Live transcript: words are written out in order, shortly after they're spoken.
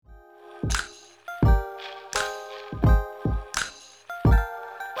I'm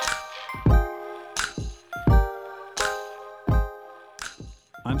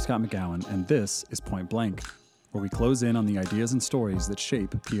Scott McGowan, and this is Point Blank, where we close in on the ideas and stories that shape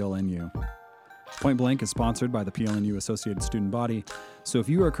PLNU. Point Blank is sponsored by the PLNU Associated Student Body, so if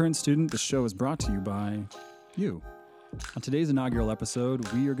you are a current student, this show is brought to you by you. On today's inaugural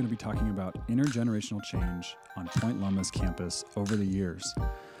episode, we are going to be talking about intergenerational change on Point Loma's campus over the years.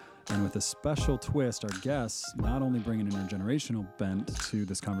 And with a special twist, our guests not only bring an intergenerational bent to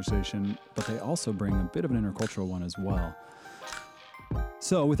this conversation, but they also bring a bit of an intercultural one as well.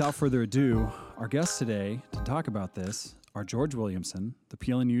 So, without further ado, our guests today to talk about this are George Williamson, the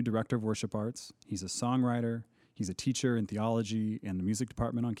PLNU Director of Worship Arts. He's a songwriter, he's a teacher in theology and the music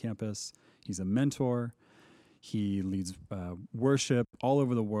department on campus. He's a mentor. He leads worship all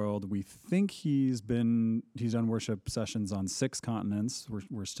over the world. We think he's done worship sessions on 6 continents.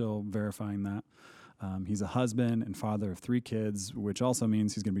 We're still verifying that. He's a husband and father of 3 kids, which also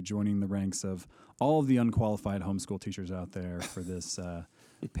means he's going to be joining the ranks of all of the unqualified homeschool teachers out there for this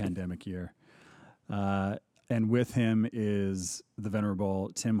pandemic year. And with him is the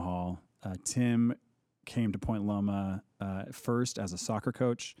venerable Tim Hall. Tim came to Point Loma first as a soccer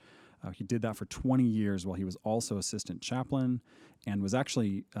coach. He did that for 20 years while he was also assistant chaplain and was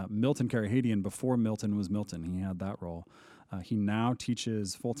actually Milton Carahadian before Milton was Milton. He had that role. He now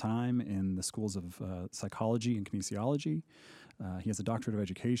teaches full-time in the schools of psychology and kinesiology. He has a doctorate of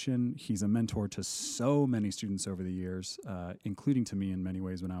education. He's a mentor to so many students over the years, including to me in many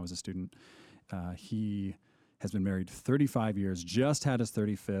ways when I was a student. He has been married 35 years, just had his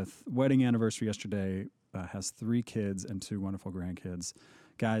 35th wedding anniversary yesterday, has 3 kids and 2 wonderful grandkids.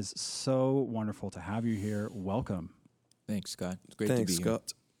 Guys, so wonderful to have you here. Welcome. Thanks, Scott. It's great to be here.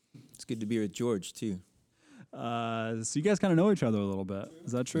 Scott. It's good to be with George, too. So you guys kind of know each other a little bit.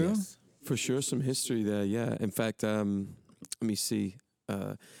 Is that true? Yes. For sure, some history there, yeah. In fact, let me see.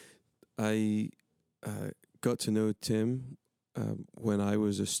 I got to know Tim when I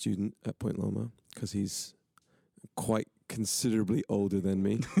was a student at Point Loma because he's quite considerably older than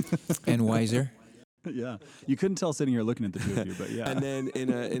me. And wiser. Yeah. You couldn't tell sitting here looking at the two of you, but yeah. And then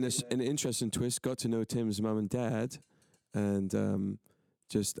in an interesting twist, got to know Tim's mom and dad. And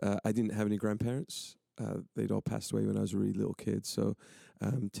I didn't have any grandparents. They'd all passed away when I was a really little kid. So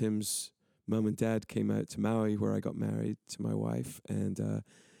Tim's mom and dad came out to Maui where I got married to my wife. And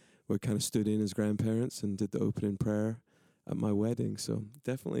we kind of stood in as grandparents and did the opening prayer at my wedding. So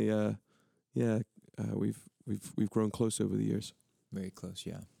definitely, we've grown close over the years. Very close,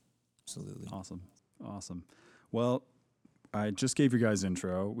 yeah. Absolutely. Awesome. Well, I just gave you guys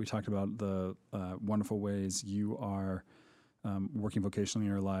intro. We talked about the wonderful ways you are working vocationally in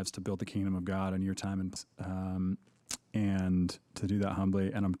your lives to build the kingdom of God in your time and to do that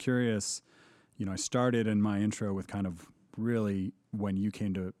humbly. And I'm curious, I started in my intro with kind of really when you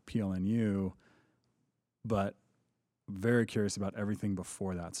came to PLNU, but very curious about everything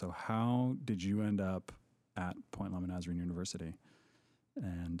before that. So how did you end up at Point Loma Nazarene University?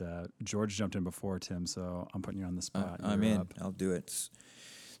 And George jumped in before Tim, so I'm putting you on the spot. I'm in. I'll do it.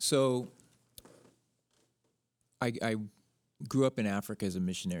 So I grew up in Africa as a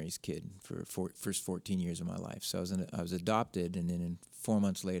missionary's kid for first 14 years of my life. So I was adopted, and then 4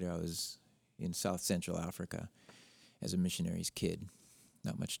 months later I was in South Central Africa as a missionary's kid.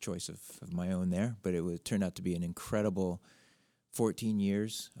 Not much choice of my own there, but it turned out to be an incredible 14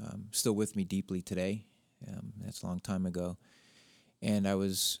 years, still with me deeply today. That's a long time ago. And I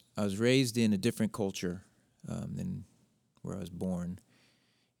was raised in a different culture than where I was born.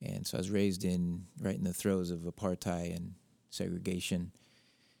 And so I was raised right in the throes of apartheid and segregation.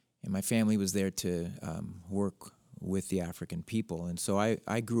 And my family was there to work with the African people. And so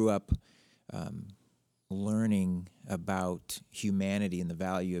I grew up learning about humanity and the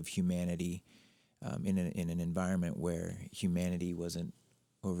value of humanity in an environment where humanity wasn't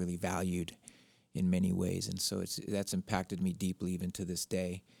overly valued in many ways, and so that's impacted me deeply even to this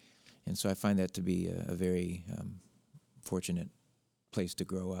day. And so I find that to be a very fortunate place to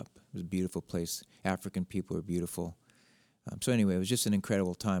grow up. It was a beautiful place. African people are beautiful. So anyway, it was just an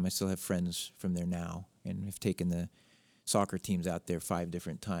incredible time. I still have friends from there now, and have taken the soccer teams out there 5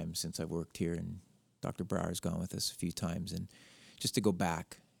 different times since I've worked here, and Dr. Brower's gone with us a few times, and just to go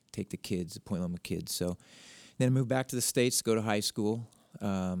back, take the kids, the Point Loma kids. So then I moved back to the States to go to high school.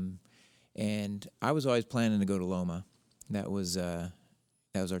 And I was always planning to go to Loma. That was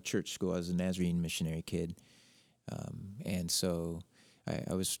our church school. I was a Nazarene missionary kid. And so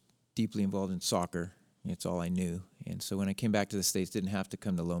I was deeply involved in soccer. It's all I knew. And so when I came back to the States, didn't have to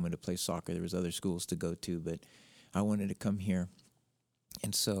come to Loma to play soccer. There was other schools to go to, but I wanted to come here.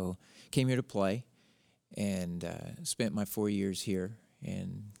 And so came here to play and spent my 4 years here.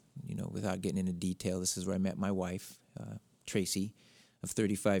 And, without getting into detail, this is where I met my wife, Tracy, of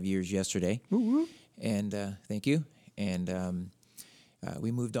 35 years yesterday. Woo-woo. And thank you. And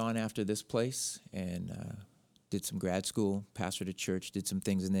we moved on after this place and did some grad school, pastored a church, did some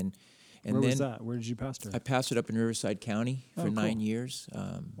things, and then. Where was that? Where did you pastor? I pastored up in Riverside County for cool. 9 years.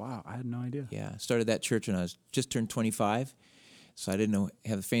 Wow, I had no idea. Yeah, started that church when I was just turned 25, so I didn't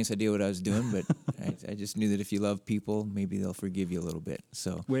have the faintest idea what I was doing, but I just knew that if you love people, maybe they'll forgive you a little bit.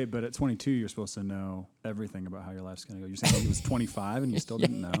 So wait, but at 22, you're supposed to know everything about how your life's going to go. You're saying he was 25 and you still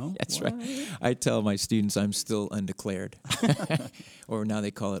didn't know? That's what? right. I tell my students I'm still undeclared, or now they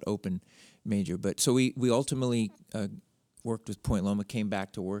call it open major. But so we ultimately worked with Point Loma, came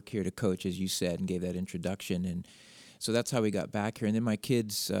back to work here to coach, as you said, and gave that introduction. And so that's how we got back here. And then my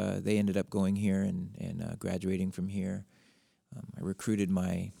kids, they ended up going here and graduating from here. I recruited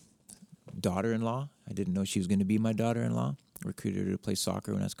my daughter-in-law. I didn't know she was going to be my daughter-in-law. I recruited her to play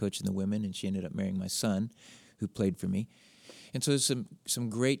soccer when I was coaching the women, and she ended up marrying my son, who played for me. And so there's some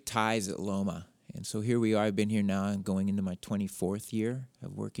great ties at Loma. And so here we are. I've been here now and going into my 24th year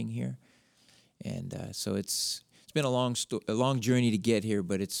of working here. And so it's been a long journey to get here,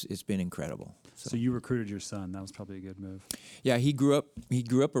 but it's been incredible. So you recruited your son. That was probably a good move. Yeah, he grew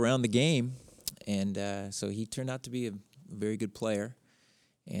up around the game, and so he turned out to be a very good player.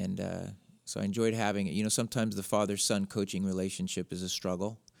 And so I enjoyed having it. Sometimes the father-son coaching relationship is a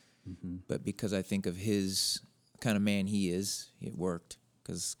struggle, but because I think of his kind of man he is, it worked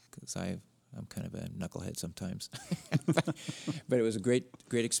because I'm kind of a knucklehead sometimes. But it was a great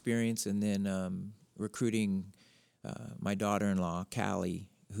experience, and then recruiting my daughter-in-law, Callie,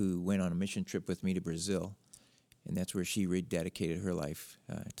 who went on a mission trip with me to Brazil, and that's where she rededicated her life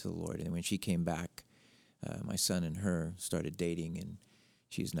to the Lord. And when she came back, my son and her started dating, and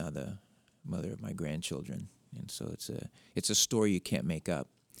she's now the mother of my grandchildren. And so it's a story you can't make up.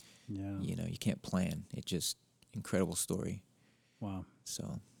 Yeah. You can't plan. It's just incredible story. Wow.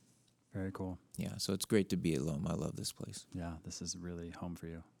 So very cool. Yeah, so it's great to be at Loma. I love this place. Yeah, this is really home for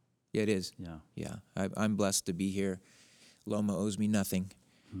you. Yeah, it is. Yeah. I'm blessed to be here. Loma owes me nothing.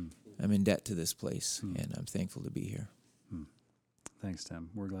 I'm in debt to this place, and I'm thankful to be here. Thanks, Tim.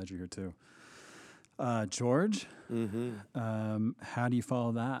 We're glad you're here too. George, how do you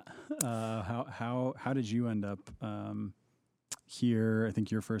follow that? How did you end up here? I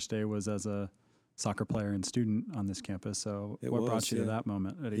think your first day was as a soccer player and student on this campus. So what brought you to that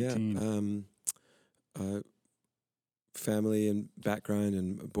moment at 18? Family and background,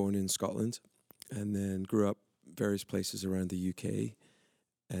 and born in Scotland, and then grew up various places around the UK.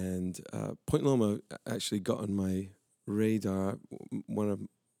 And Point Loma actually got on my radar. One of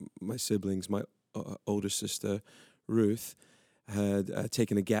my siblings, my older sister, Ruth, had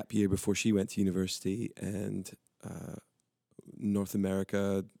taken a gap year before she went to university, and North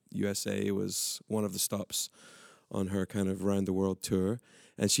America, USA was one of the stops on her kind of round the world tour.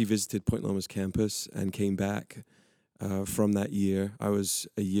 And she visited Point Loma's campus and came back from that year. I was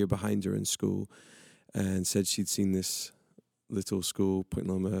a year behind her in school, and said she'd seen this little school, Point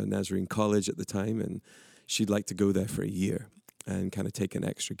Loma Nazarene College at the time, and she'd like to go there for a year and kind of take an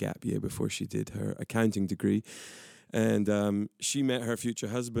extra gap year before she did her accounting degree. And she met her future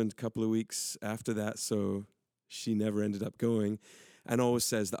husband a couple of weeks after that, so she never ended up going, and always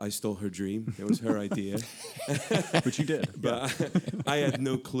says that I stole her dream. It was her idea. Which you did. But I had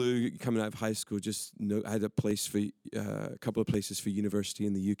no clue coming out of high school. I had a couple of places for university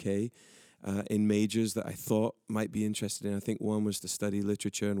in the UK in majors that I thought might be interested in. I think one was to study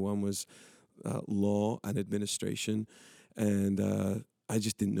literature, and one was law and administration. And I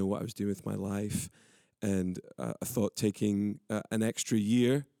just didn't know what I was doing with my life. And I thought taking an extra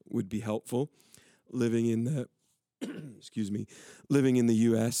year would be helpful. Living in the living in the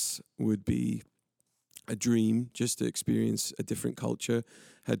US would be a dream, just to experience a different culture.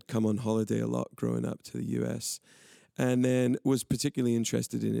 Had come on holiday a lot growing up to the US, and then was particularly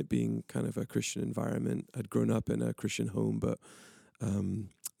interested in it being kind of a Christian environment. I'd grown up in a Christian home, but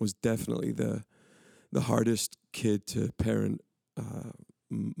was definitely the hardest kid to parent,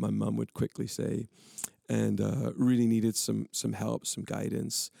 my mom would quickly say, and really needed some help, some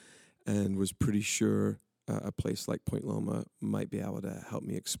guidance, and was pretty sure a place like Point Loma might be able to help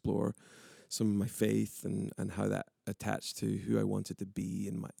me explore some of my faith and how that attached to who I wanted to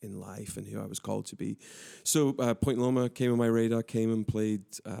be in life and who I was called to be. So Point Loma came on my radar, came and played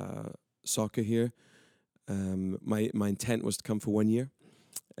soccer here. My intent was to come for 1 year,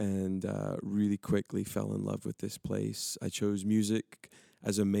 and really quickly fell in love with this place. I chose music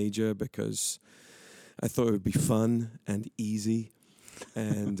as a major because I thought it would be fun and easy.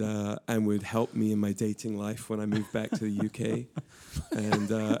 and would help me in my dating life when I moved back to the UK.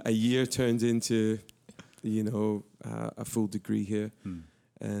 And a year turned into, a full degree here.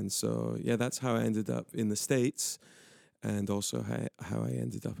 And so, that's how I ended up in the States, and also how I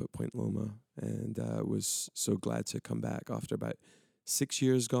ended up at Point Loma. And was so glad to come back after about 6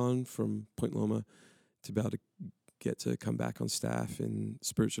 years gone from Point Loma to be able to get to come back on staff in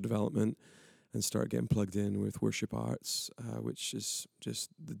spiritual development and start getting plugged in with worship arts, which is just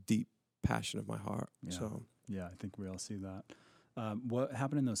the deep passion of my heart. Yeah. So I think we all see that. What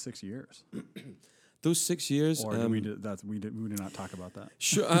happened in those 6 years? Those 6 years, Or we did not talk about that.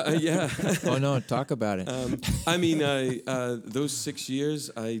 Sure, yeah. Oh no, talk about it. Those 6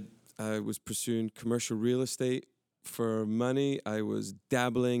 years, I was pursuing commercial real estate for money. I was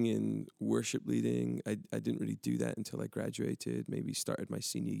dabbling in worship leading. I didn't really do that until I graduated. Maybe started my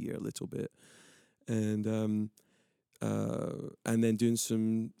senior year a little bit, and then doing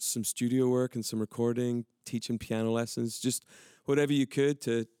some studio work and some recording, teaching piano lessons, just whatever you could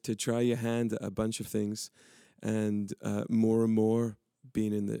to try your hand at a bunch of things, and more and more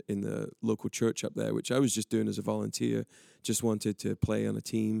being in the local church up there, which I was just doing as a volunteer. Just wanted to play on a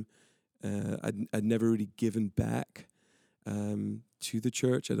team. I'd never really given back to the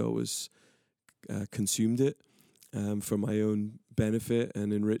church. I'd always consumed it for my own benefit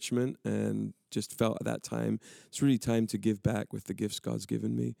and enrichment, and just felt at that time it's really time to give back with the gifts God's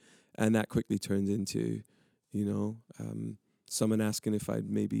given me. And that quickly turned into, someone asking if I'd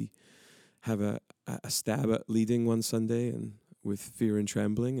maybe have a stab at leading one Sunday, and with fear and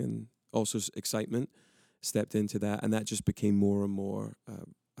trembling and also excitement, stepped into that, and that just became more and more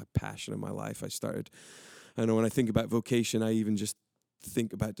a passion in my life. I know when I think about vocation, I even just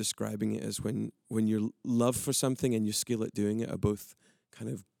think about describing it as when your love for something and your skill at doing it are both kind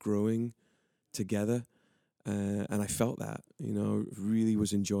of growing together. And I felt that, really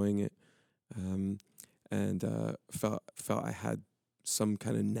was enjoying it, and felt I had some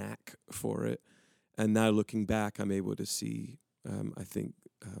kind of knack for it. And now looking back, I'm able to see, I think,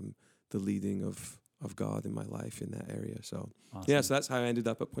 the leading of God in my life in that area. So, Awesome. So that's how I ended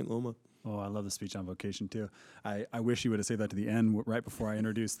up at Point Loma. Oh, I love the speech on vocation too. I wish you would have said that to the end, right before I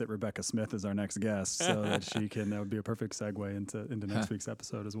introduced that Rebecca Smith is our next guest, so that that would be a perfect segue into next week's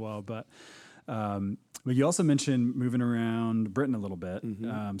episode as well. But you also mentioned moving around Britain a little bit.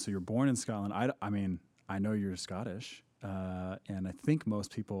 Mm-hmm. So you're born in Scotland. I know you're Scottish, and I think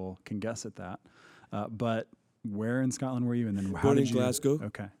most people can guess at that. But where in Scotland were you? And then born in Glasgow.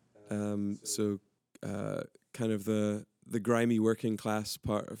 Okay. Kind of the grimy working class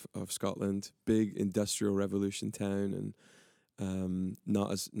part of Scotland, big industrial revolution town, and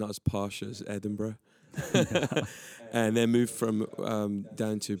not as posh as Edinburgh. And then moved from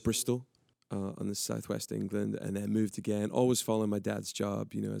down to Bristol on the southwest England, and then moved again, always following my dad's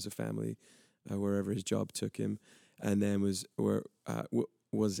job, as a family, wherever his job took him, and then was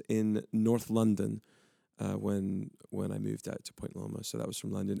in North London when I moved out to Point Loma. So that was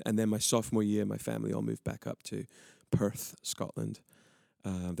from London. And then my sophomore year, my family all moved back up to Perth, Scotland,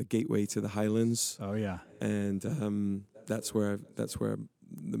 the gateway to the Highlands. Oh yeah. And that's where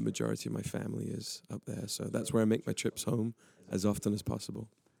the majority of my family is, up there. So that's where I make my trips home as often as possible.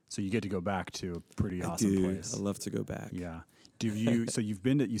 So you get to go back to a pretty awesome place. I love to go back. Yeah. Do you? So you've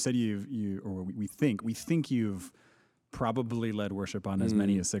been to. You said we think you've probably led worship on as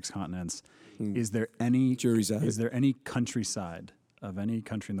many as 6 continents. Is there any jury's out? Is there any countryside of any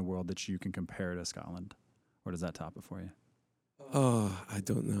country in the world that you can compare to Scotland, or does that top it for you? Oh, I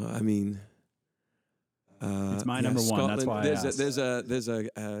don't know. I mean, it's my number one. That's why there's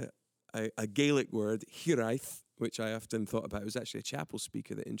a Gaelic word, hiraeth, which I often thought about. It was actually a chapel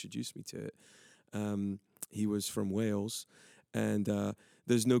speaker that introduced me to it. He was from Wales, and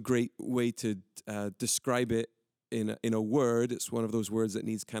there's no great way to describe it in a word. It's one of those words that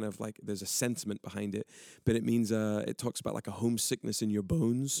needs kind of like, there's a sentiment behind it, but it means it talks about like a homesickness in your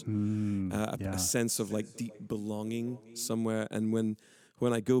bones, a sense of like deep belonging somewhere. And when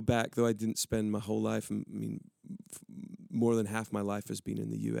I go back, though I didn't spend my whole life, more than half my life has been in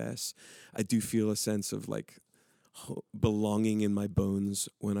the US, I do feel a sense of like belonging in my bones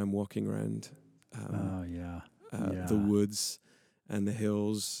when I'm walking around the woods and the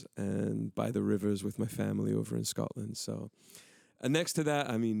hills and by the rivers with my family over in Scotland. So, and next to that,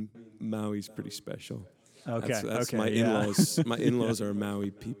 Maui's pretty special. Okay, that's okay, my in-laws. My in-laws are Maui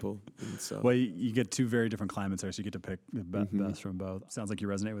people. And so. Well, you get 2 very different climates there, so you get to pick the best from both. Sounds like you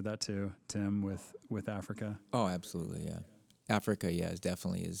resonate with that too, Tim, with Africa. Oh, absolutely, yeah. Africa, is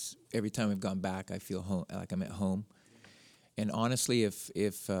definitely is. Every time we've gone back, I feel home, like I'm at home. And honestly, if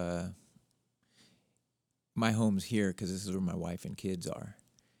my home's here because this is where my wife and kids are.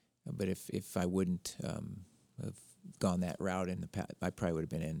 But if I wouldn't have gone that route in the past, I probably would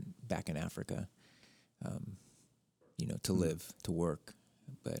have been back in Africa, to live, to work.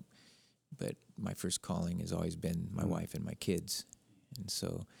 But my first calling has always been my wife and my kids. And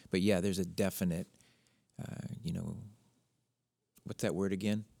so, but yeah, there's a definite, what's that word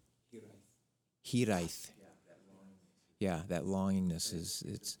again? Hiraith. Yeah, that longingness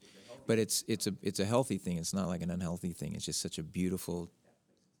it's a healthy thing. It's not like an unhealthy thing. It's just such a beautiful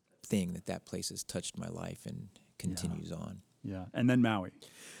thing that place has touched my life and continues on. Yeah, and then Maui.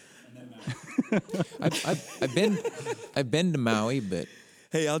 I've been to Maui, but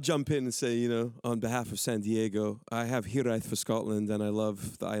Hey, I'll jump in and say, on behalf of San Diego, I have Hiraeth for Scotland, and I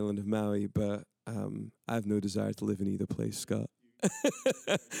love the island of Maui, but I have no desire to live in either place, Scott.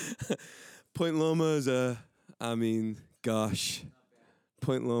 Point Loma is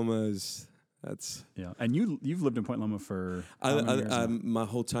Point Loma is, that's... Yeah, and you've lived in Point Loma for how many years now? My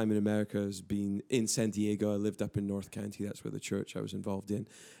whole time in America has been in San Diego. I lived up in North County. That's where the church I was involved in.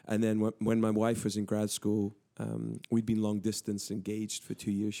 And then when my wife was in grad school, we'd been long distance engaged for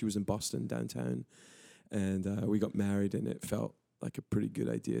 2 years. She was in Boston downtown, and we got married, and it felt like a pretty good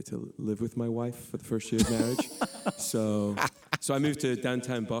idea to live with my wife for the first year of marriage. So I moved to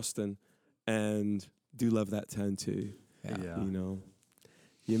downtown Boston, and do love that town too. yeah.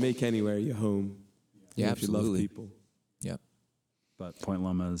 You make anywhere your home. Yeah, if you love absolutely. people. Yeah. But Point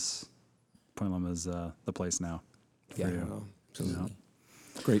Loma's the place now. Yeah. For you. Wow. Absolutely.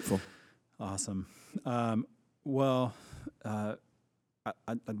 Grateful. Awesome. I'd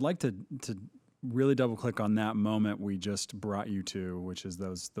like to really double click on that moment we just brought you to, which is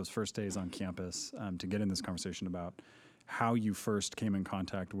those first days on campus, to get in this conversation about how you first came in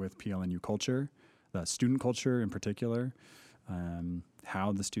contact with PLNU culture, the student culture in particular,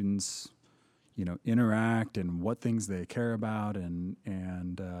 how the students, interact and what things they care about, and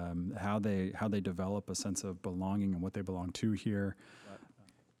how they develop a sense of belonging and what they belong to here.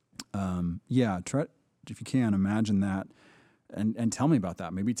 Try, if you can, imagine that, and tell me about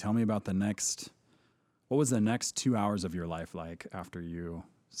that. Maybe tell me about what was the next 2 hours of your life like after you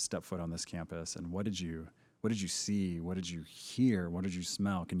stepped foot on this campus, and what did you see? What did you hear? What did you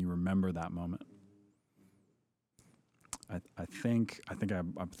smell? Can you remember that moment? I think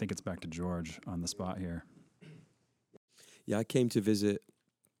it's back to George on the spot here. Yeah, I came to visit,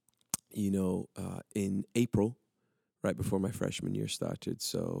 in April, right before my freshman year started.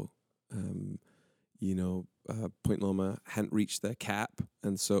 So, Point Loma hadn't reached their cap,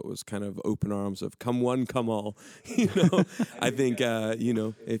 and so it was kind of open arms of come one, come all. I think,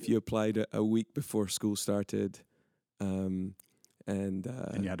 if you applied a week before school started, and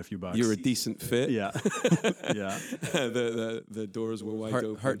you had a few bucks, you're a decent fit. Yeah, yeah. The doors were wide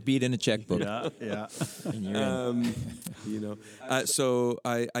open. Heartbeat in a checkbook. Yeah. And you're in. So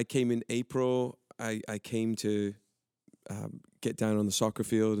I came in April. I came to get down on the soccer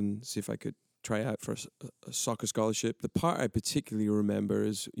field and see if I could try out for a soccer scholarship. The part I particularly remember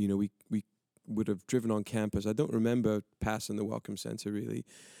is, we would have driven on campus. I don't remember passing the Welcome Center really,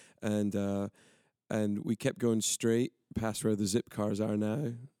 and we kept going straight past where the zip cars are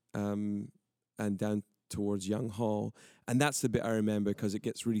now, and down towards Young Hall. And that's the bit I remember because it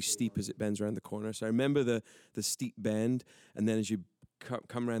gets really steep as it bends around the corner. So I remember the steep bend, and then as you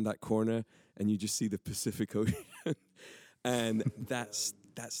come around that corner and you just see the Pacific Ocean, and that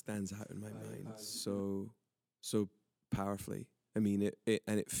stands out in my mind so powerfully. I mean,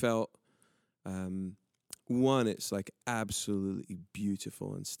 it felt, one, it's like absolutely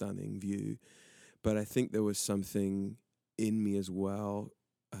beautiful and stunning view, but I think there was something in me as well,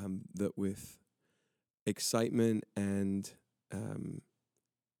 that with excitement and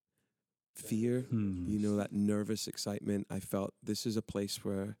fear, that nervous excitement, I felt this is a place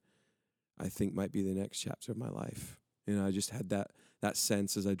where I think might be the next chapter of my life. I just had that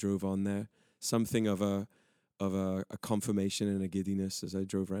sense as I drove on there, something of a confirmation and a giddiness as I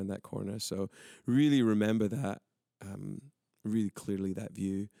drove around that corner. So really remember that, really clearly, that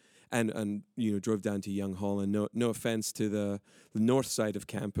view. And drove down to Young Hall, and no offense to the north side of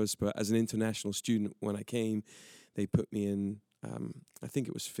campus, but as an international student, when I came, they put me in, I think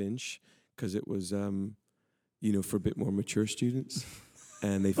it was Finch, because it was, for a bit more mature students.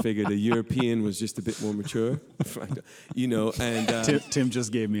 And they figured a European was just a bit more mature, and Tim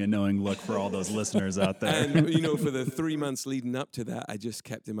just gave me a knowing look for all those listeners out there. And for the 3 months leading up to that, I just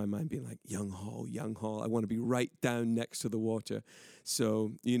kept in my mind being like, Young Hall. I want to be right down next to the water.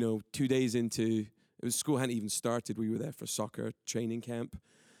 So 2 days into school hadn't even started. We were there for soccer training camp,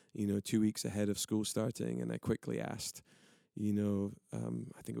 2 weeks ahead of school starting, and I quickly asked,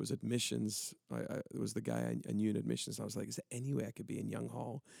 I think it was admissions. It was the guy I knew in admissions. I was like, is there any way I could be in Young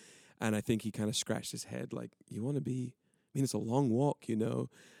Hall? And I think he kind of scratched his head like, you want to be, it's a long walk, And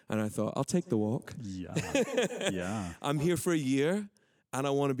I thought, I'll take the walk. Yeah. Yeah. I'm here for a year, and I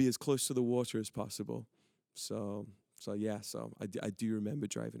want to be as close to the water as possible. So I do remember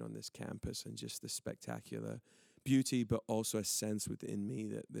driving on this campus and just the spectacular beauty, but also a sense within me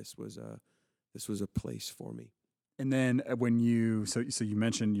that this was a place for me. And then when you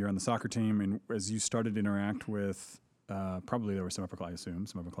mentioned you're on the soccer team, and as you started to interact with, probably there were some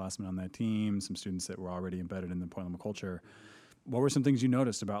upperclassmen on that team, some students that were already embedded in the Point Loma culture. What were some things you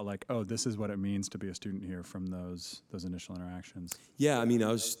noticed about like, oh, this is what it means to be a student here from those initial interactions? Yeah, I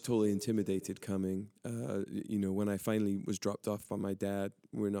was totally intimidated coming. When I finally was dropped off by my dad,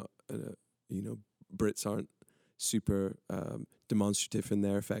 we're not, Brits aren't super demonstrative in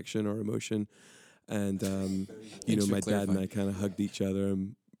their affection or emotion. And, my dad and I kind of hugged each other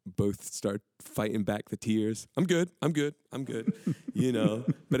and both started fighting back the tears. I'm good. But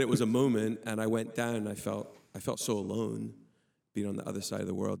it was a moment, and I went down and I felt so alone being on the other side of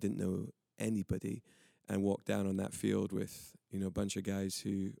the world, didn't know anybody, and walked down on that field with, a bunch of guys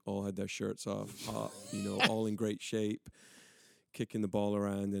who all had their shirts off, hot, all in great shape, kicking the ball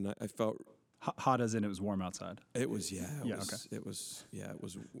around. And I felt... Hot as in it was warm outside? It was, yeah. It was,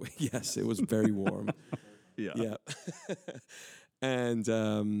 yes, it was very warm. Yeah. And,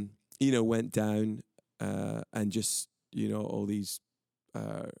 went down and just, all these...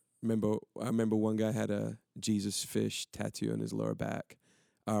 I remember one guy had a Jesus fish tattoo on his lower back.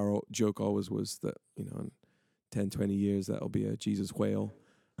 Our joke always was that, in 10, 20 years, that'll be a Jesus whale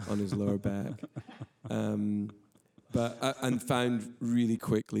on his lower back. And found really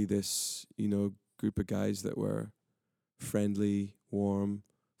quickly this, group of guys that were friendly, warm,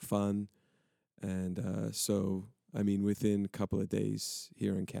 fun. And within a couple of days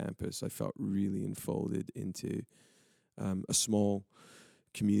here on campus, I felt really enfolded into a small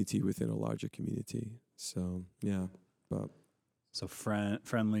community within a larger community. So, yeah. So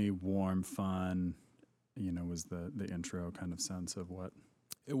friendly, warm, fun, was the intro kind of sense of what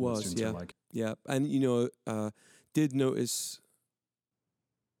it was, yeah. Like. Yeah. And, did notice,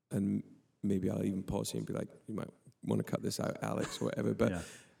 and maybe I'll even pause here and be like, you might want to cut this out, Alex, or whatever. But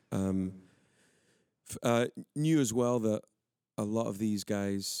knew as well that a lot of these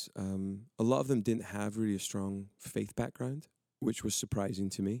guys, a lot of them didn't have really a strong faith background, which was surprising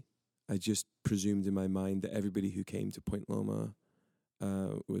to me. I just presumed in my mind that everybody who came to Point Loma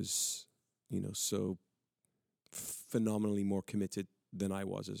was, so phenomenally more committed than I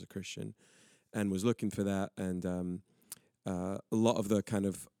was as a Christian, and was looking for that. And a lot of the kind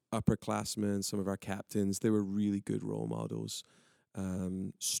of upperclassmen, some of our captains, they were really good role models,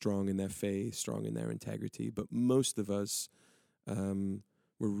 strong in their faith, strong in their integrity. But most of us were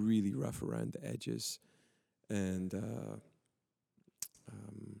really rough around the edges. And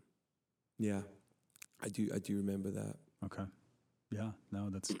I do remember that. Okay. Yeah, no,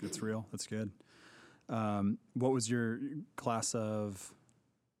 that's real. That's good. What was your class of,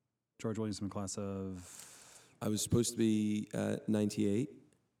 George Williamson class of? I was supposed to be 98.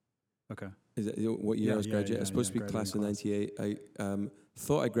 Okay. Is that what year I was graduating? I was supposed to be class of 98. I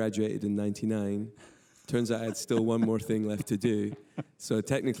thought I graduated in 99. Turns out I had still one more thing left to do. So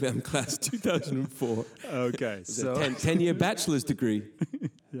technically I'm class 2004. Okay. So 10-year bachelor's degree.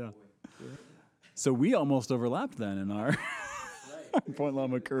 Yeah. So we almost overlapped then in our Point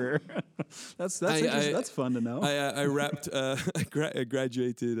Loma career. That's fun to know. I wrapped. I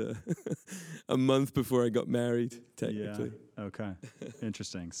graduated a month before I got married. Technically. Yeah. Okay.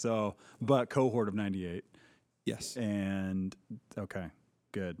 Interesting. So, but cohort of 98. Yes. And okay,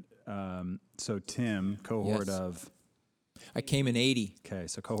 good. So Tim, cohort of. I came in 80. Okay,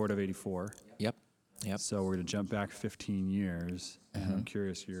 so cohort of 84. Yep. So we're going to jump back 15 years, and I'm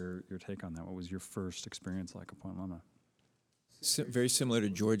curious your take on that. What was your first experience like at Point Loma? Very similar to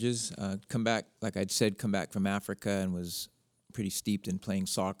George's. Come back from Africa and was pretty steeped in playing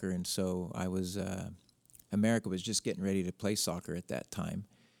soccer, and so I was. America was just getting ready to play soccer at that time,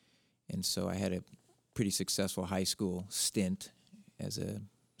 and so I had a pretty successful high school stint as a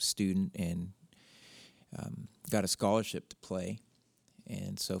student and got a scholarship to play.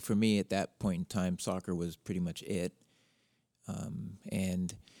 And so for me at that point in time, soccer was pretty much it.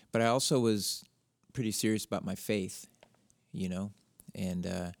 But I also was pretty serious about my faith,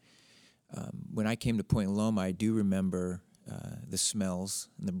 And when I came to Point Loma, I do remember the smells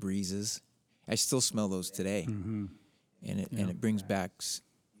and the breezes. I still smell those today. Mm-hmm. And it brings back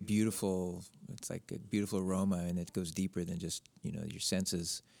beautiful, it's like a beautiful aroma, and it goes deeper than just, your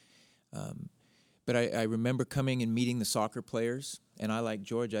senses. But But I remember coming and meeting the soccer players, and I, like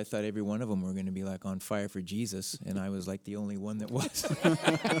George, I thought every one of them were going to be like on fire for Jesus, and I was like the only one that was.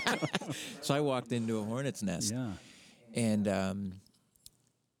 So I walked into a hornet's nest. Yeah. And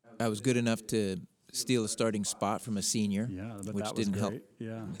I was good enough to steal a starting spot from a senior, Yeah, but which that was didn't help. great.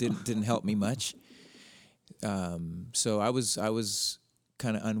 Yeah. Didn't help me much. So I was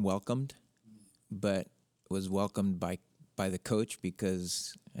kind of unwelcomed, but was welcomed by the coach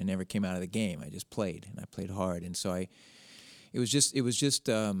because I never came out of the game. I just played, and I played hard. And so it was just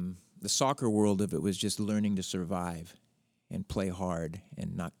the soccer world of it was just learning to survive and play hard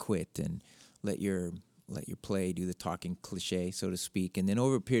and not quit and let your play do the talking cliche, so to speak. And then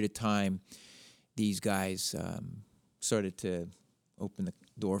over a period of time, these guys started to open the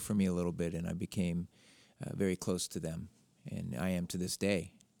door for me a little bit, and I became very close to them. And I am to this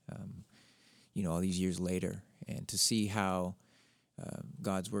day, all these years later. And to see how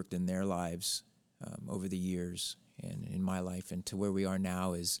God's worked in their lives over the years and in my life, and to where we are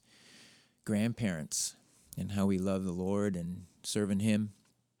now as grandparents, and how we love the Lord and serving Him.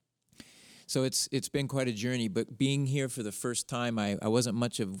 So it's been quite a journey, but being here for the first time, I wasn't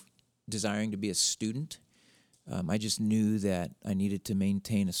much of desiring to be a student. I just knew that I needed to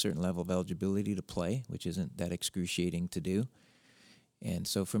maintain a certain level of eligibility to play, which isn't that excruciating to do. And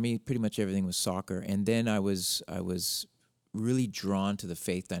so for me, pretty much everything was soccer. And then I was really drawn to the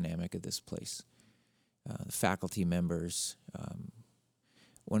faith dynamic of this place. The faculty members.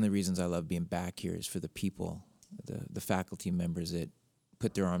 One of the reasons I love being back here is for the people, the faculty members that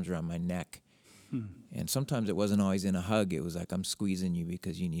put their arms around my neck. And sometimes it wasn't always in a hug. It was like, I'm squeezing you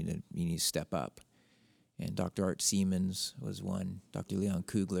because you need to step up. And Dr. Art Siemens was one. Dr. Leon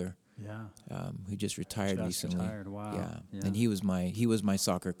Kugler, who just retired recently. Wow. Yeah. And he was my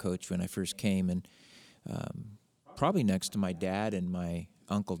soccer coach when I first came, and probably next to my dad and my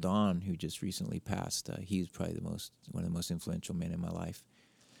Uncle Don, who just recently passed. He's probably one of the most influential men in my life.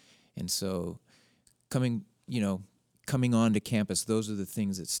 And so coming onto campus, those are the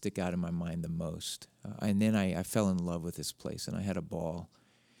things that stick out in my mind the most. And then I fell in love with this place, and I had a ball.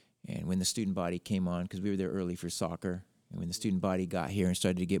 And when the student body came on, because we were there early for soccer, and when the student body got here and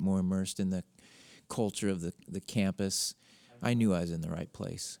started to get more immersed in the culture of the campus, I knew I was in the right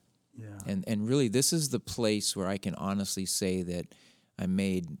place. Yeah. And really, this is the place where I can honestly say that I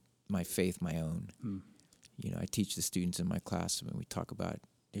made my faith my own. I teach the students in my class when we talk about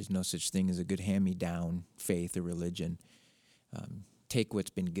there's no such thing as a good hand-me-down faith or religion. Take what's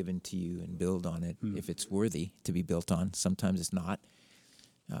been given to you and build on it if it's worthy to be built on. Sometimes it's not.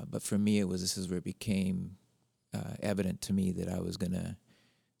 But for me, this is where it became evident to me that I was going to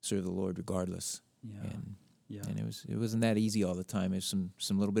serve the Lord regardless. And it wasn't that easy all the time. It was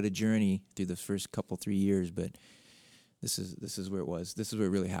some little bit of journey through the first 3 years, but this is where it was. This is where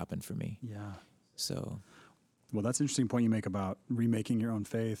it really happened for me. Yeah. So, well, that's an interesting point you make about remaking your own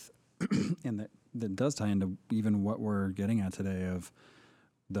faith, and that does tie into even what we're getting at today of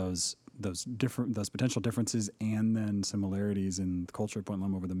those potential differences and then similarities in the culture of Point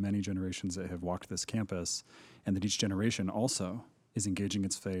Loma over the many generations that have walked this campus, and that each generation also is engaging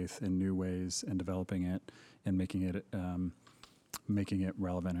its faith in new ways and developing it and making it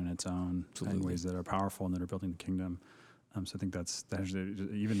relevant in its own in ways that are powerful and that are building the kingdom. So I think that's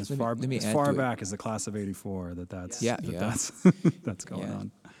even as far back as the class of '84 that's going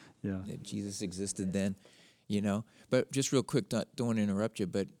on. Yeah, Jesus existed then, But just real quick, don't want to interrupt you,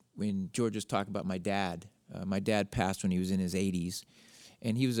 but when George was talking about my dad passed when he was in his 80s,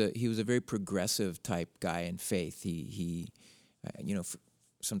 and he was a very progressive type guy in faith. He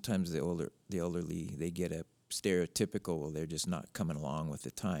sometimes the elderly, they get a stereotypical, well, they're just not coming along with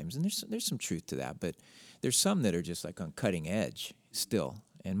the times, and there's some truth to that, but there's some that are just like on cutting edge still.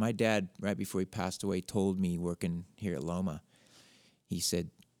 And my dad, right before he passed away, told me, working here at Loma, he said,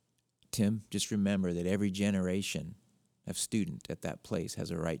 Tim, just remember that every generation of student at that place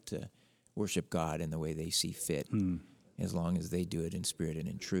has a right to worship God in the way they see fit, as long as they do it in spirit and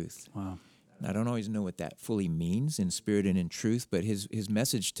in truth. Wow. And I don't always know what that fully means, in spirit and in truth, but his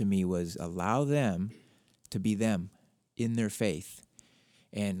message to me was, allow them to be them in their faith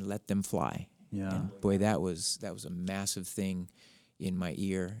and let them fly. Yeah. And boy, that was a massive thing in my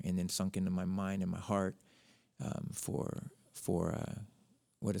ear, and then sunk into my mind and my heart for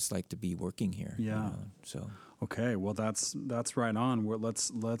what it's like to be working here. Yeah. So. Okay. Well, that's right on.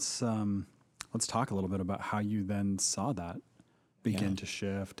 Let's talk a little bit about how you then saw that begin to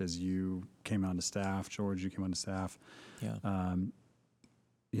shift as you came onto staff. George, you came onto staff.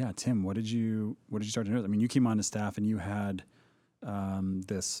 Yeah. Tim, what did you start to notice? I mean, you came onto staff and you had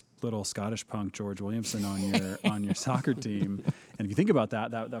this little Scottish punk George Williamson on your soccer team. And if you think about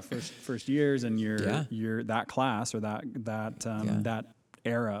that first years and your that class or that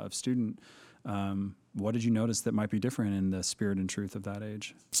era of student, what did you notice that might be different in the spirit and truth of that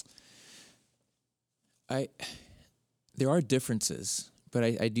age? There are differences, but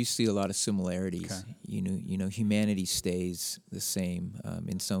I do see a lot of similarities. Okay. You know, humanity stays the same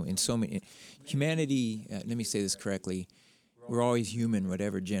in so many. Humanity. Let me say this correctly. We're always human,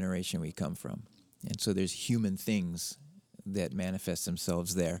 whatever generation we come from, and so there's human things that manifest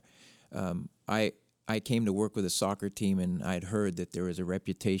themselves there. I came to work with a soccer team, and I'd heard that there was a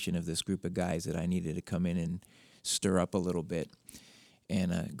reputation of this group of guys that I needed to come in and stir up a little bit.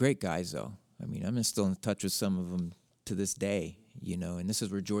 And great guys, though. I mean, I'm still in touch with some of them to this day, you know. And this is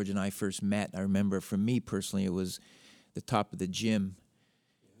where George and I first met. I remember, for me personally, it was the top of the gym.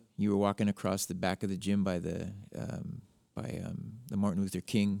 You were walking across the back of the gym by the Martin Luther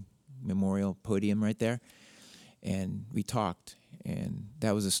King Memorial podium right there, and we talked. And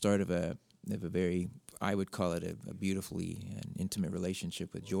that was the start of a very, I would call it a beautifully and intimate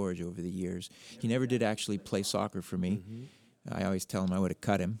relationship with George over the years. He never did actually play soccer for me. Mm-hmm. I always tell him I would have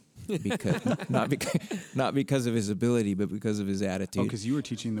cut him, because not because of his ability, but because of his attitude. Oh, because you were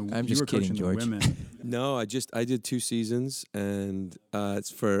teaching I'm just kidding, George. The women. No, I did 2 seasons, and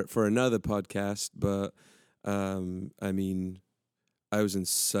it's for another podcast. But I mean, I was in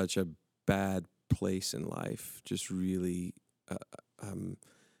such a bad place in life. Just really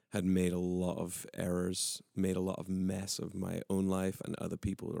had made a lot of errors, made a lot of mess of my own life and other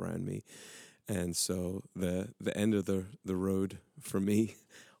people around me. And so the end of the road for me,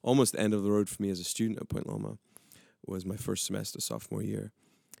 almost the end of the road for me as a student at Point Loma, was my first semester, sophomore year.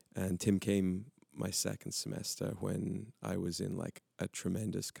 And Tim came my second semester when I was in like a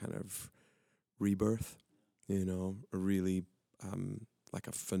tremendous kind of rebirth, you know, a really like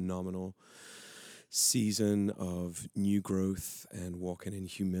a phenomenal season of new growth and walking in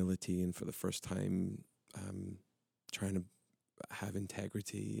humility, and for the first time trying to have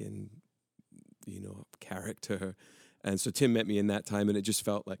integrity and, you know, character. And so Tim met me in that time, and it just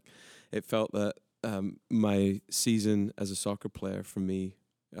felt that my season as a soccer player, for me,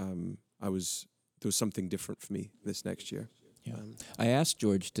 there was something different for me this next year. Yeah. I asked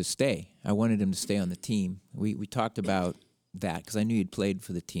George to stay. I wanted him to stay on the team. We talked about that because I knew he'd played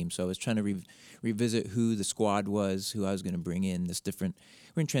for the team, so I was trying to revisit who the squad was, who I was going to bring in.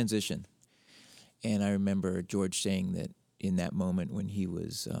 We're in transition, and I remember George saying that in that moment when he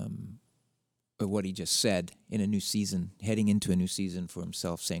was, what he just said, in a new season, heading into a new season for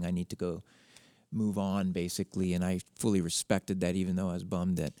himself, saying I need to go move on, basically, and I fully respected that, even though I was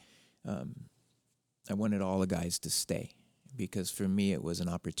bummed that I wanted all the guys to stay, because for me it was an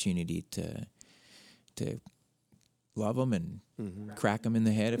opportunity to love them and crack them in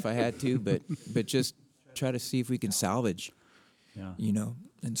the head if I had to, but just try to see if we can salvage, you know.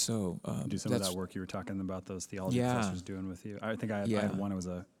 And so do some of that work you were talking about those theology professors doing with you. I think I had one who was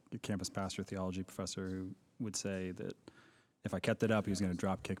a campus pastor theology professor who would say that if I kept it up, he was going to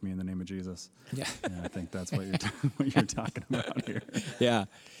drop kick me in the name of Jesus. Yeah, and I think that's what you're talking about here. Yeah.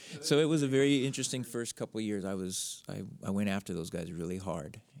 So it was a very interesting first couple of years. I went after those guys really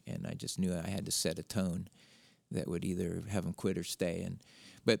hard, and I just knew I had to set a tone that would either have them quit or stay. And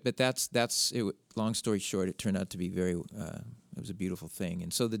but that's it. Long story short, it turned out to be very. It was a beautiful thing.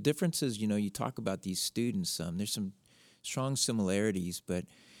 And so the differences, you know, you talk about these students. There's some strong similarities, but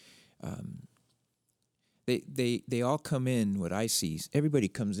they all come in. What I see, everybody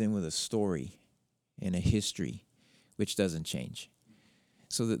comes in with a story and a history, which doesn't change.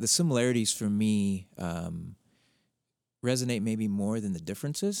 So the similarities for me resonate maybe more than the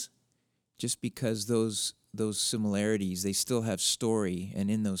differences, just because those similarities, they still have story, and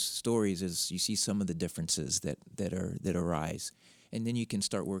in those stories is you see some of the differences that arise, and then you can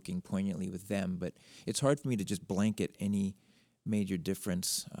start working poignantly with them. But it's hard for me to just blanket any major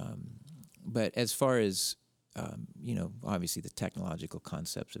difference. But as far as you know, obviously the technological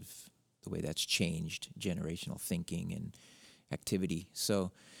concepts of the way that's changed generational thinking and activity.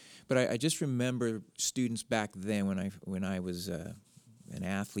 So, but I just remember students back then when I was an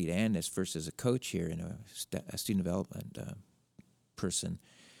athlete and first as a coach here and a student development person,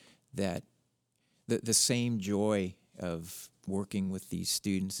 that the same joy of working with these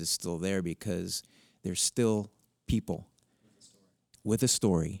students is still there, because they're still people with a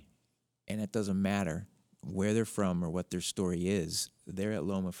story, and it doesn't matter where they're from or what their story is. They're at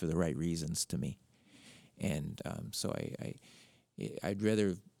Loma for the right reasons to me, and so I'd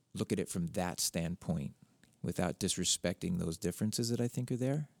rather look at it from that standpoint, without disrespecting those differences that I think are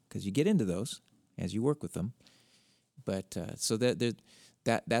there, because you get into those as you work with them. But so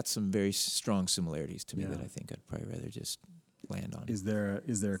that's some very strong similarities to me that I think I'd probably rather just land on. Is there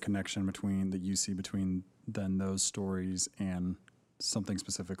a connection between that you see between then those stories and something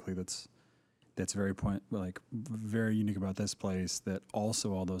specifically that's very very unique about this place, that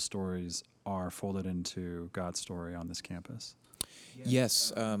also all those stories are folded into God's story on this campus?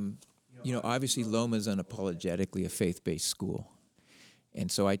 Yes. Obviously Loma is unapologetically a faith-based school.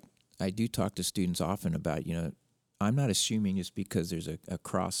 And so I do talk to students often about, I'm not assuming just because there's a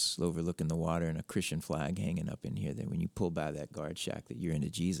cross overlooking the water and a Christian flag hanging up in here that when you pull by that guard shack that you're into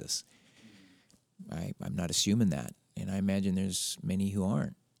Jesus. I'm not assuming that. And I imagine there's many who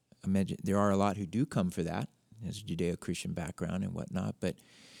aren't. I imagine there are a lot who do come for that, as a Judeo-Christian background and whatnot, but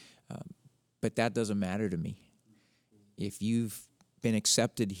that doesn't matter to me. If you've been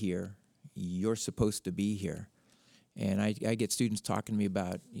accepted here, you're supposed to be here. And I get students talking to me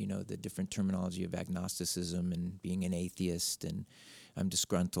about, the different terminology of agnosticism and being an atheist, and I'm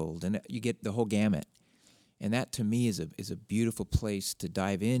disgruntled, and you get the whole gamut. And that to me is a beautiful place to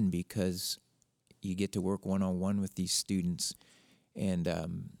dive in, because you get to work one-on-one with these students. And the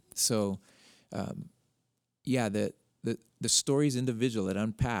story's individual. It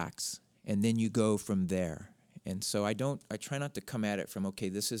unpacks, and then you go from there. And so I try not to come at it from, okay,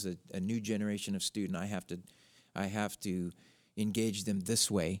 this is a new generation of student. I have to engage them this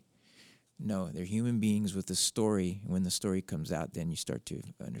way. No, they're human beings with a story. When the story comes out, then you start to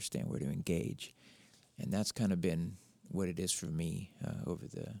understand where to engage. And that's kind of been what it is for me over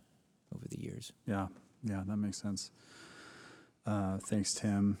the years. Yeah, that makes sense. Thanks,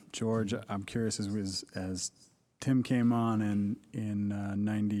 Tim. George, I'm curious, as Tim came on in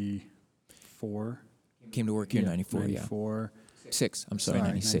 94. Came to work here in 94, 94. 96, I'm sorry,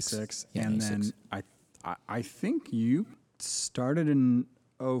 96. 96. Yeah, and 96. Then I think you started in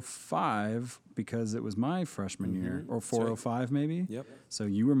 05 because it was my freshman year, or 405 maybe? Yep. So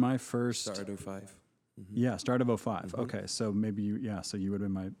you were my first... Started 05. Mm-hmm. Yeah, start of 05. Okay, so maybe so you would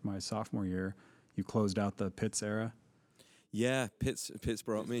have been my sophomore year. You closed out the Pitts era? Yeah, Pitts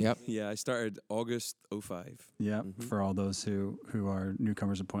brought me. Yep. Yeah, I started August 05. Yeah, for all those who are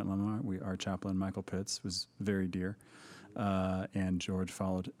newcomers to Point Loma, our chaplain, Michael Pitts, was very dear. And George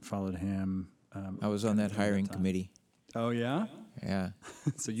followed him. I was on that hiring committee. Oh, yeah? Yeah.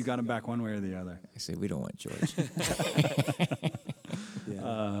 So you got him back one way or the other? I said, we don't want George.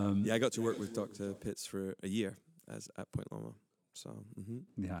 I got to work with Dr. Pitts for a year at Point Loma. So,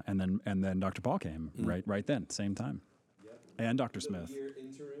 yeah, and then Dr. Paul came right then, same time. And Dr. Smith.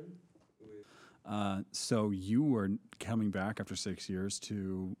 So you were coming back after 6 years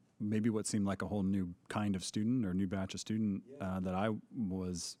to maybe what seemed like a whole new kind of student or new batch of student that I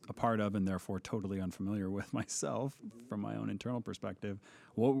was a part of, and therefore totally unfamiliar with myself from my own internal perspective.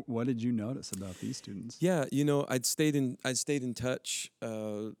 What did you notice about these students? Yeah, I'd stayed in touch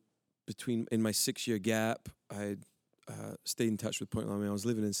in my 6-year gap. I'd stayed in touch with Point Loma. I was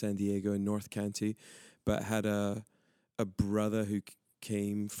living in San Diego in North County, but had a brother who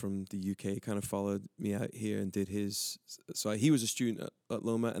came from the UK, kind of followed me out here and did his. So he was a student at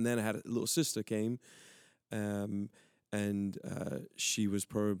Loma, and then I had a little sister came, and she was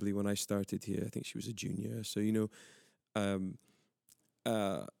probably, when I started here, I think she was a junior. So you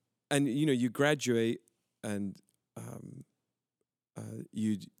graduate, and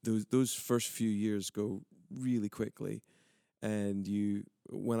those first few years go really quickly, and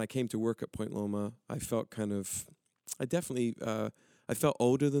when I came to work at Point Loma, I felt I felt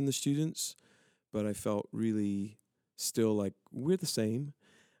older than the students, but I felt really still like we're the same.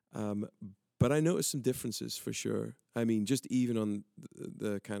 But I noticed some differences for sure. I mean, just even on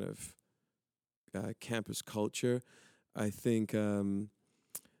the kind of campus culture, I think that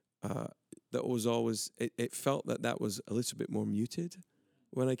was always, it felt that was a little bit more muted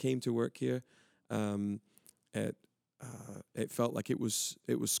when I came to work here. It felt like it was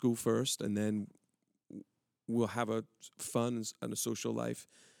school first, and then we'll have a fun and a social life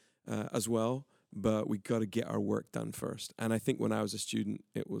as well, but we got to get our work done first. And I think when I was a student,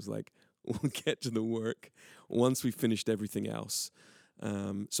 it was like, we'll get to the work once we finished everything else.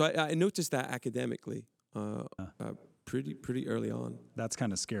 So I noticed that academically pretty early on. That's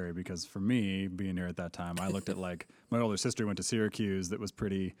kind of scary, because for me, being here at that time, I looked at like my older sister went to Syracuse that was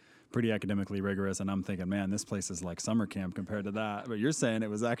pretty academically rigorous, and I'm thinking, man, this place is like summer camp compared to that. But you're saying it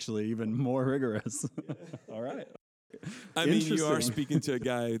was actually even more rigorous. All right. I mean, you are speaking to a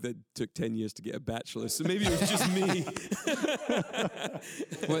guy that took 10 years to get a bachelor's, so maybe it was just me.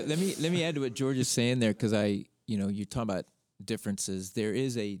 Well, let me add to what George is saying there, because you're talking about differences. There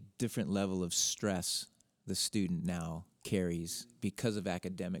is a different level of stress the student now carries because of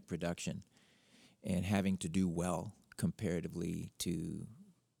academic production and having to do well comparatively to,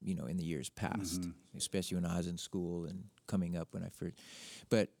 in the years past, especially when I was in school and coming up when I first.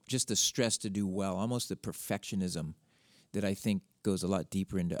 But just the stress to do well, almost the perfectionism that I think goes a lot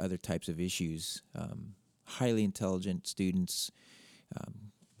deeper into other types of issues. Highly intelligent students,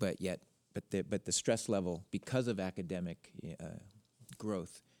 but the stress level because of academic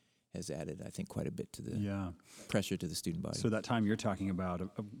growth has added, I think, quite a bit to the pressure to the student body. So that time you're talking about,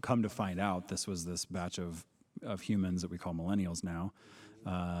 come to find out, this was this batch of humans that we call millennials now,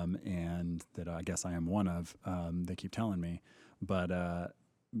 and that I guess I am one of. They keep telling me, but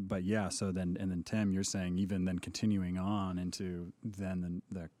yeah. So then Tim, you're saying even then continuing on into then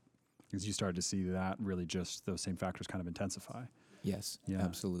as you started to see that really just those same factors kind of intensify. Yes,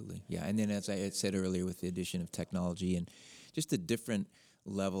 absolutely. Yeah, and then as I had said earlier, with the addition of technology and just the different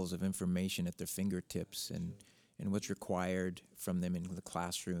levels of information at their fingertips and what's required from them in the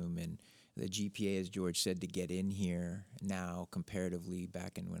classroom and the GPA, as George said, to get in here now comparatively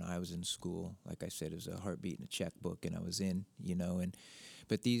back when I was in school. Like I said, it was a heartbeat and a checkbook, and I was in,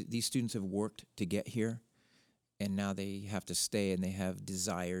 but these students have worked to get here, and now they have to stay, and they have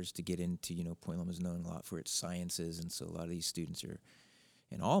desires to get into, Point Loma is known a lot for its sciences, and so a lot of these students are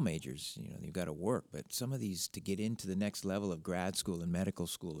in all majors, you've got to work, but some of these to get into the next level of grad school and medical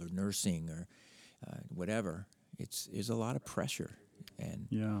school or nursing or whatever, there's a lot of pressure and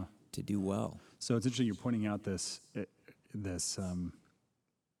to do well. So it's interesting you're pointing out this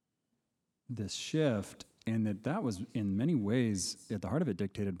shift, and that was in many ways at the heart of it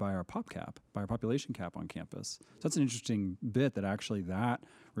dictated by our pop cap, by our population cap on campus. So that's an interesting bit that actually that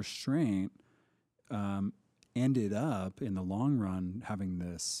restraint ended up in the long run having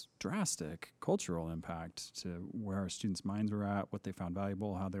this drastic cultural impact to where our students' minds were at, what they found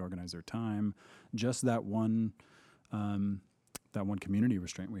valuable, how they organized their time. Just that one community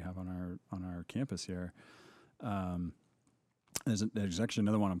restraint we have on our campus here. There's actually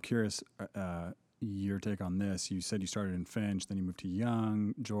another one. I'm curious your take on this. You said you started in Finch, then you moved to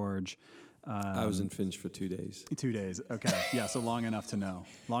Young, George. I was in Finch for 2 days. 2 days. Okay. Yeah. So long enough to know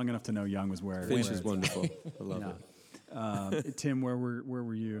Young was where. Finch is wonderful. I love it. Tim, where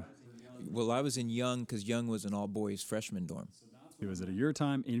were you? Well, I was in Young because Young was an all-boys freshman dorm. It was at your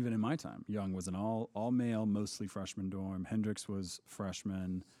time, even in my time. Young was an all-male, mostly freshman dorm. Hendrix was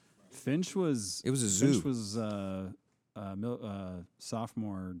freshman. Finch was. It was a zoo. Finch was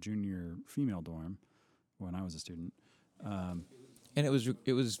sophomore, junior female dorm when I was a student. And it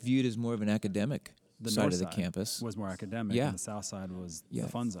was viewed as more of an academic side of the campus. Was more academic, and the south side was the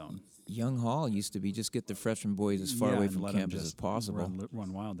fun zone. Young Hall used to be just get the freshman boys as far away from campus as possible.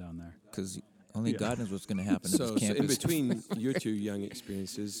 Run wild down there. Because only God knows what's going to happen to this campus. So in between your two Young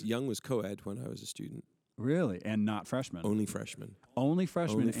experiences, Young was co-ed when I was a student. Really? And not freshman? Only freshman. Only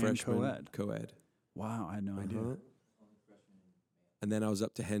freshman and co-ed? Co-ed. Wow, I had no idea. And then I was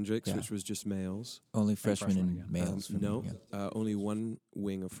up to Hendrix, which was just males. Only freshmen and males. Only one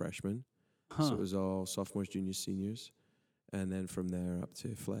wing of freshmen. Huh. So it was all sophomores, juniors, seniors. And then from there up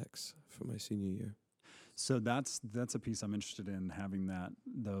to flex for my senior year. So that's a piece I'm interested in, having that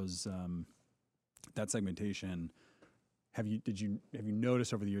segmentation. Have you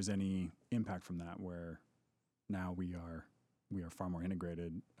noticed over the years any impact from that, where now we are far more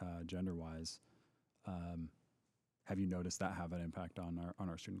integrated gender wise? Have you noticed that have an impact on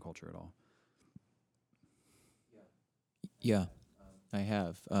our student culture at all? Yeah, I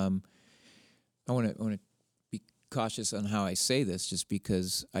have. I want to be cautious on how I say this, just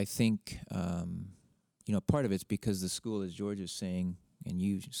because I think part of it's because the school, as George was saying, and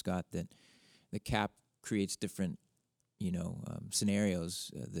you, Scott, that the CAP creates different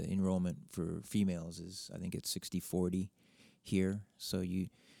scenarios. The enrollment for females is, I think it's 60-40 here, so you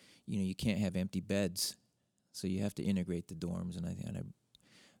can't have empty beds. So you have to integrate the dorms,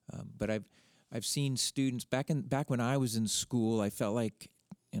 but I've seen students back when I was in school. I felt like,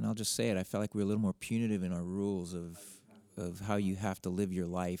 and I'll just say it, I felt like we were a little more punitive in our rules of how you have to live your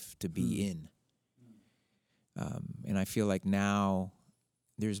life to be in. And I feel like now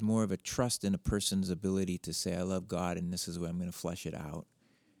there's more of a trust in a person's ability to say, I love God, and this is where I'm going to flesh it out,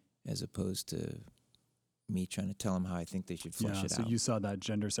 as opposed to me trying to tell them how I think they should flesh it out. So you saw that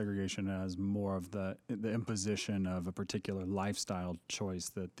gender segregation as more of the imposition of a particular lifestyle choice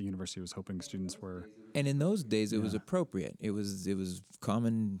that the university was hoping students were. And in those days, it was appropriate. It was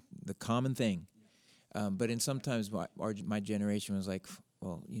common, the common thing. But in sometimes my generation was like,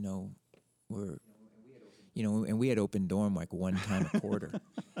 well, and we had open dorm like one time a quarter,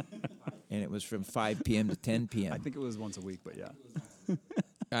 and it was from 5 p.m. to 10 p.m. I think it was once a week, but yeah.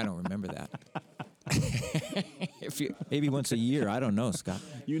 I don't remember that. Maybe once a year. I don't know, Scott.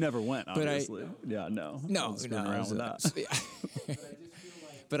 You never went, But obviously. Yeah, no. No, Screwing around with that.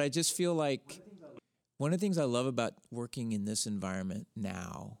 But I just feel like one of the things I love about working in this environment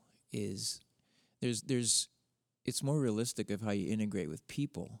now is it's more realistic of how you integrate with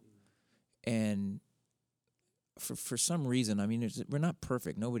people. And for some reason, I mean, we're not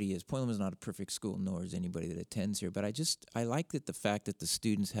perfect. Nobody is. Point Loma is not a perfect school, nor is anybody that attends here. But I like that the fact that the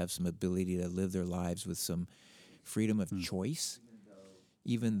students have some ability to live their lives with some freedom of choice,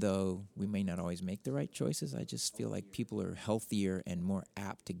 even though we may not always make the right choices. I just feel like people are healthier and more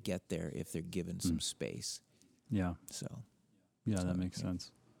apt to get there if they're given some space. Yeah. So. Yeah, that makes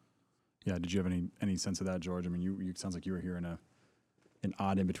sense. Yeah. Did you have any sense of that, George? I mean, you sounds like you were here in an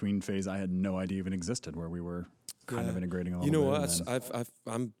odd in between phase I had no idea even existed, where we were kind of integrating a little bit. You know what?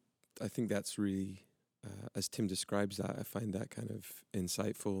 I think that's really, as Tim describes that, I find that kind of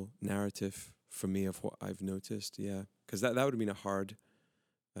insightful narrative for me of what I've noticed. Yeah, because that would have been a hard.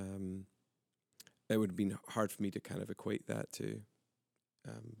 It would have been hard for me to kind of equate that to,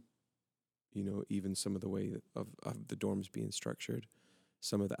 even some of the way of the dorms being structured,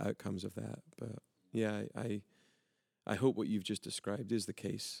 some of the outcomes of that. But yeah, I hope what you've just described is the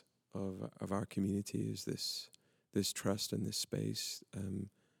case of our community, is this trust and this space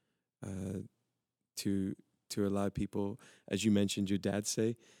to allow people, as you mentioned your dad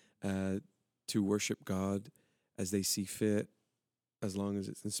say, to worship God as they see fit, as long as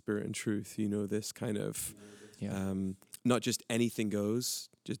it's in spirit and truth. This kind of not just anything goes,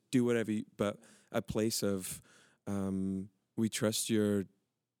 just do whatever, but a place of we trust your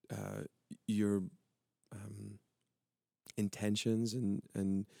intentions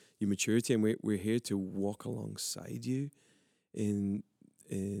and your maturity, and we're here to walk alongside you in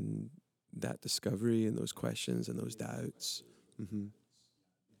that discovery and those questions and those doubts. Mm-hmm.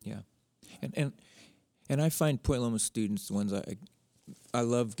 Yeah, and I find Point Loma students, the ones I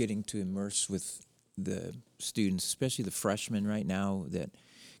love getting to immerse with the students, especially the freshmen right now that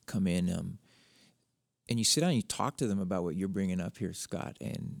come in, and you sit down and you talk to them about what you're bringing up here, Scott,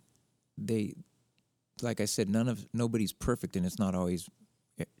 and they, like I said, nobody's perfect, and it's not always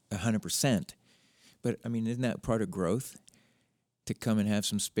 100%. But I mean, isn't that part of growth? To come and have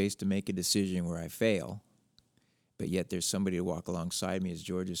some space to make a decision where I fail, but yet there's somebody to walk alongside me, as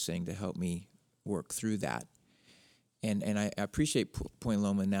George is saying, to help me work through that. And I appreciate Point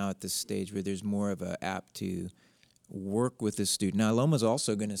Loma now at this stage where there's more of an app to work with the student. Now, Loma's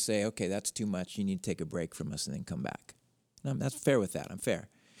also going to say, okay, that's too much. You need to take a break from us and then come back. And that's fair with that. I'm fair.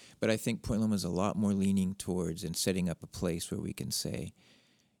 But I think Point Loma is a lot more leaning towards and setting up a place where we can say,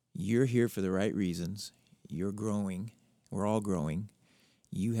 you're here for the right reasons. You're growing. We're all growing.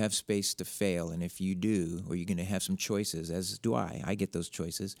 You have space to fail. And if you do, or you're going to have some choices, as do I. I get those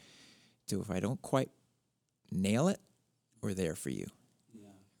choices. So if I don't quite nail it, we're there for you. Yeah.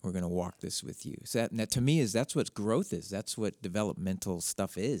 We're going to walk this with you. So that to me that's what growth is. That's what developmental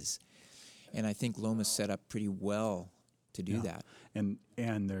stuff is. And I think Loma's set up pretty well to do that. And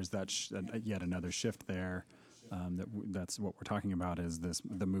there's that yet another shift there. That's what we're talking about, is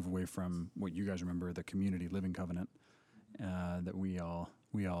the move away from what you guys remember, the community living covenant, that we all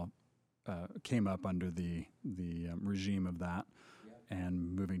came up under the regime of that,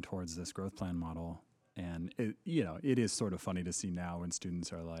 and moving towards this growth plan model. And it is sort of funny to see now when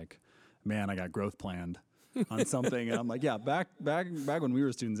students are like, man, I got growth planned on something. And I'm like, yeah, back when we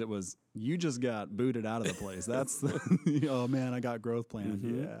were students, it was, you just got booted out of the place. That's oh man, I got growth planned.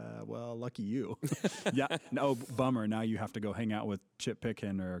 Mm-hmm. Yeah, well, lucky you. Yeah, no, bummer. Now you have to go hang out with Chip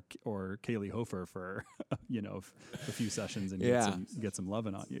Pickin or Kaylee Hofer for a few sessions and get some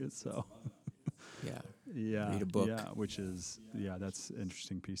loving on you. So read a book. Yeah, which is that's an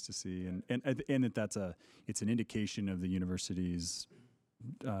interesting piece to see, and it's an indication of the university's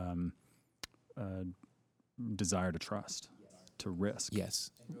desire to trust, to risk. Yes.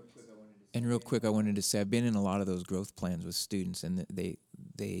 And real quick, I wanted to say I've been in a lot of those growth plans with students, and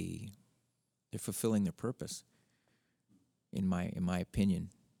they're fulfilling their purpose. In my opinion,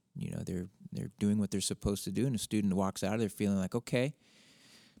 they're doing what they're supposed to do, and a student walks out of there feeling like, okay,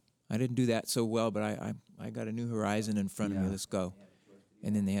 I didn't do that so well, but I got a new horizon in front of me. Let's go,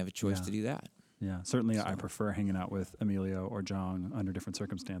 and then they have a choice to do that. Yeah, certainly. So. I prefer hanging out with Emilio or Jong under different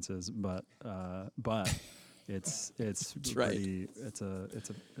circumstances, but it's right. It's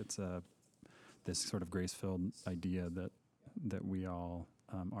this sort of grace-filled idea that we all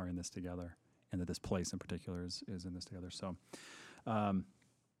are in this together, and that this place in particular is in this together. So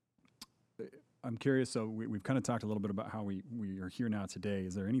I'm curious, so we've kind of talked a little bit about how we are here now today.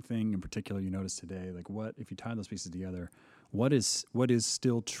 Is there anything in particular you noticed today? Like, what, if you tie those pieces together, What is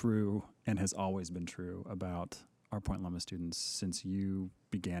still true and has always been true about our Point Loma students since you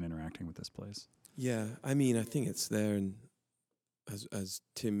began interacting with this place? Yeah, I mean, I think it's there, and as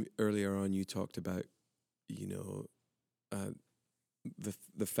Tim earlier on, you talked about, you know,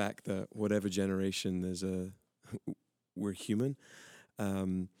 the fact that whatever generation we're human,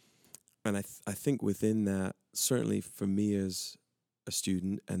 and I think within that, certainly for me as a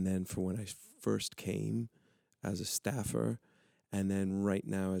student, and then for when I first came as a staffer, and then right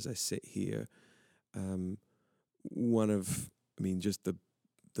now as I sit here, just the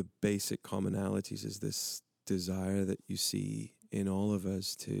basic commonalities is this desire that you see in all of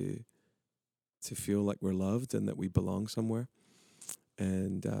us to feel like we're loved and that we belong somewhere.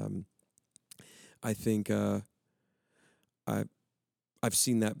 And I think I've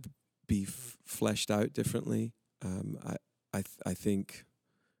seen that be fleshed out differently. I think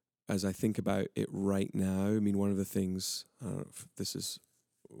as I think about it right now, I mean, one of the things, I don't know if this is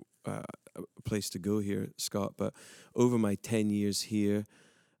a place to go here, Scott, but over my 10 years here,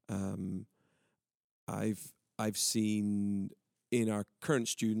 I've seen in our current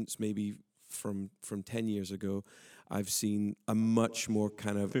students, maybe from 10 years ago, I've seen a much more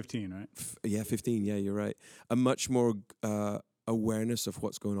kind of 15, right? 15. Yeah, you're right. A much more awareness of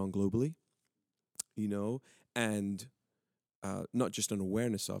what's going on globally, you know, and not just an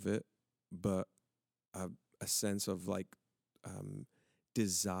awareness of it, but a sense of like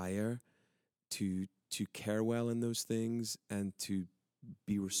desire to care well in those things and to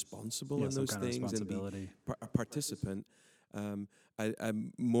be responsible in those things and be a participant.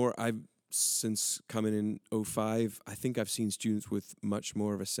 I've since coming in 2005, I think I've seen students with much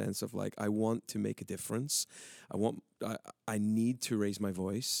more of a sense of like, I want to make a difference. I need to raise my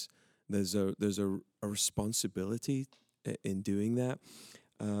voice. There's a responsibility in doing that.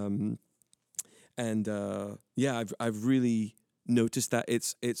 I've really noticed that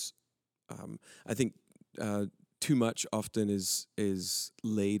it's I think too much often is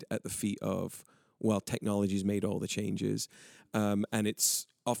laid at the feet of, well, technology's made all the changes, and it's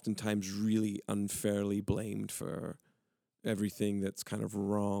oftentimes really unfairly blamed for everything that's kind of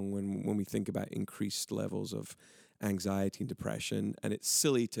wrong when we think about increased levels of anxiety and depression, and it's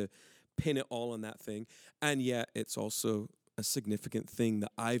silly to pin it all on that thing. And yet it's also a significant thing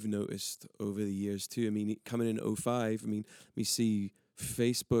that I've noticed over the years too. I mean, coming in 2005, I mean, we see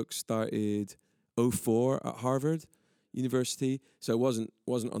Facebook started 2004 at Harvard University, so it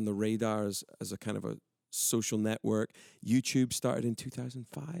wasn't on the radar as a kind of a social network. YouTube started in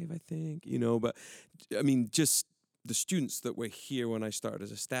 2005, I think, you know, but I mean, just the students that were here when I started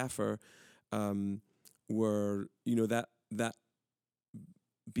as a staffer were, you know, that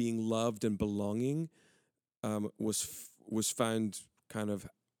being loved and belonging was found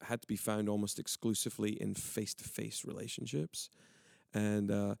had to be found almost exclusively in face-to-face relationships.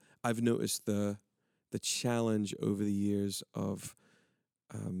 And I've noticed the challenge over the years of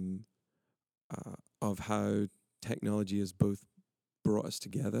how technology has both brought us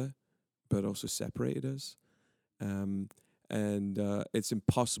together but also separated us. It's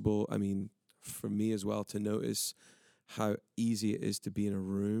impossible, I mean, for me as well, to notice how easy it is to be in a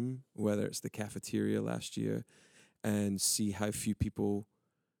room, whether it's the cafeteria last year, and see how few people,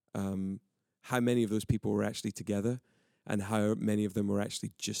 how many of those people were actually together, and how many of them were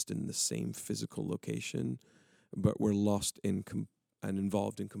actually just in the same physical location, but were lost in and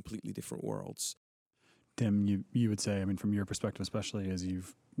involved in completely different worlds. Tim, you would say, I mean, from your perspective, especially as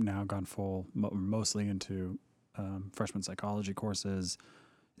you've now gone mostly into freshman psychology courses,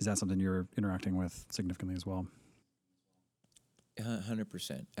 is that something you're interacting with significantly as well?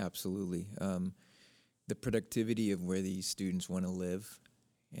 100%, absolutely. The productivity of where these students want to live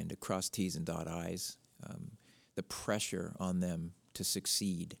and to cross T's and dot I's, the pressure on them to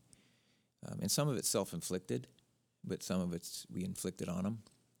succeed. And some of it's self-inflicted, but some of it's we inflicted on them,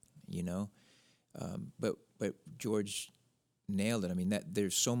 you know. But George nailed it. I mean, that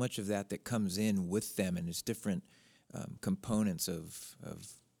there's so much of that comes in with them, and it's different components of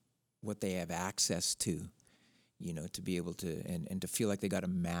what they have access to, you know, to be able to and to feel like they got to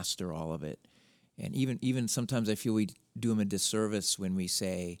master all of it. And even sometimes I feel we do them a disservice when we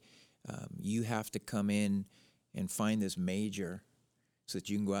say you have to come in and find this major so that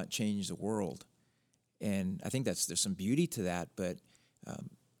you can go out and change the world. And I think there's some beauty to that, but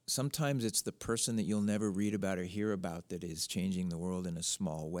sometimes it's the person that you'll never read about or hear about that is changing the world in a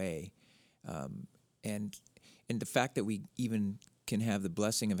small way. And the fact that we even can have the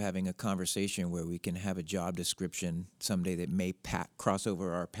blessing of having a conversation where we can have a job description someday that may cross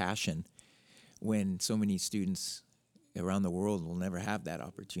over our passion, when so many students around the world will never have that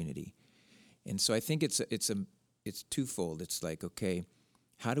opportunity. And so I think it's it's twofold. It's like, okay,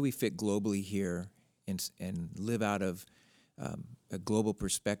 how do we fit globally here and live out of a global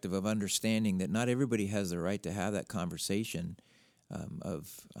perspective of understanding that not everybody has the right to have that conversation of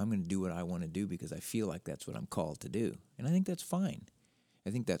I'm going to do what I want to do because I feel like that's what I'm called to do. And I think that's fine.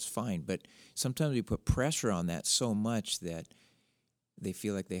 But sometimes we put pressure on that so much that they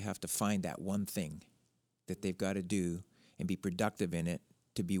feel like they have to find that one thing that they've got to do and be productive in it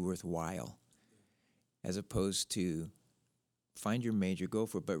to be worthwhile, as opposed to find your major, go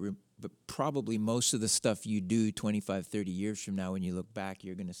for it. But probably most of the stuff you do 25, 30 years from now, when you look back,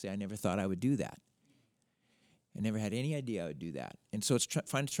 you're going to say, I never thought I would do that. I never had any idea I would do that. And so it's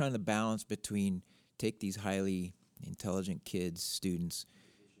trying the balance between take these highly intelligent kids, students,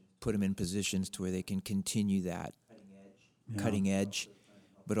 put them in positions to where they can continue that cutting edge,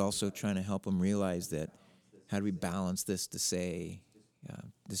 but also trying to help them realize that how do we balance this to say,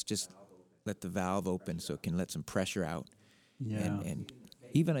 this just let the valve open so it can let some pressure out. Yeah. And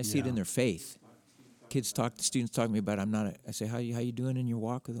even I see it in their faith. Students talk to me about I say, how you doing in your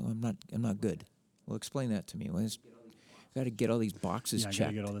walk? I'm not good. Well, explain that to me. Well, got to get all these boxes checked. I got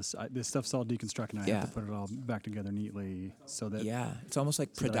to get all this. This stuff's all deconstructed, and I have to put it all back together neatly so that it's almost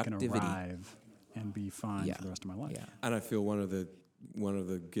like productivity. That I can arrive and be fine for the rest of my life. Yeah. And I feel one of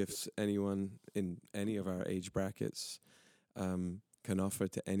the gifts anyone in any of our age brackets can offer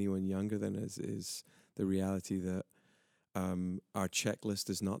to anyone younger than us is the reality that our checklist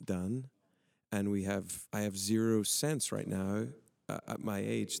is not done, and I have zero sense right now at my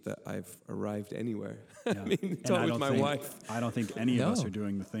age that I've arrived anywhere. Yeah. I mean, talk with my wife. I don't think any of us are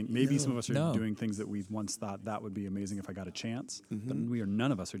doing the thing. Maybe some of us are doing things that we once thought that would be amazing if I got a chance. But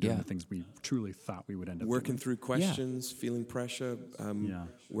none of us are doing the things we truly thought we would end up working doing. through questions, feeling pressure,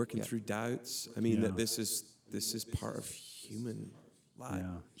 working through doubts. I mean, that this is part of human life.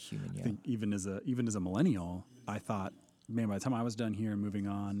 Yeah. I think even as a millennial, I thought, man, by the time I was done here and moving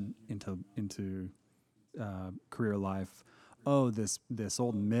on into career life, this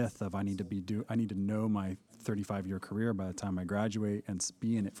old myth of I need to know my 35-year career by the time I graduate and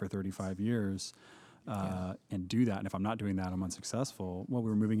be in it for 35 years and do that. And if I'm not doing that, I'm unsuccessful. Well, we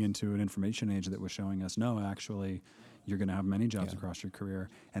were moving into an information age that was showing us, no, actually, you're going to have many jobs across your career.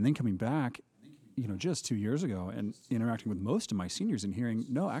 And then coming back, just 2 years ago and interacting with most of my seniors and hearing,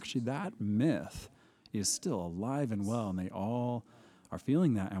 no, actually that myth is still alive and well, and they all are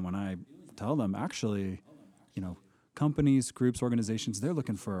feeling that. And when I tell them, actually, companies, groups, organizations, they're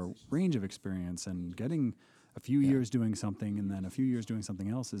looking for a range of experience, and getting a few years doing something and then a few years doing something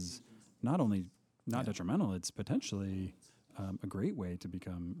else is not only not detrimental, it's potentially a great way to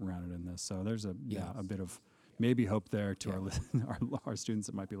become rounded in this. So there's a bit of maybe hope there to our students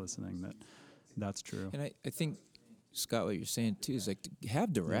that might be listening that's true. And I think, Scott, what you're saying too is like to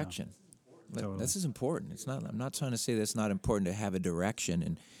have direction. Totally. This is important. I'm not trying to say that it's not important to have a direction,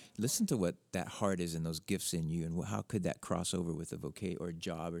 and listen to what that heart is and those gifts in you, and how could that cross over with a vocation or a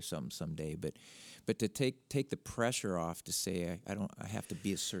job or something someday. But to take the pressure off to say I have to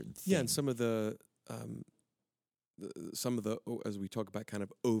be a certain thing. Yeah, and some of the as we talk about kind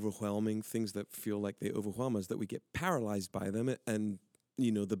of overwhelming things that feel like they overwhelm us, that we get paralyzed by them, and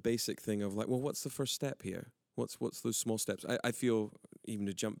the basic thing of like, well, what's the first step here? What's those small steps? I feel, even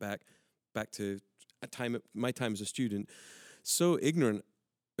to jump back to my time as a student, so ignorant,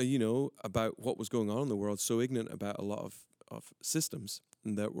 about what was going on in the world, so ignorant about a lot of systems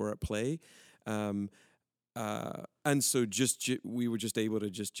that were at play. And so we were just able to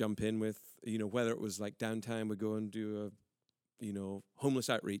just jump in with, whether it was like downtime, we go and do a,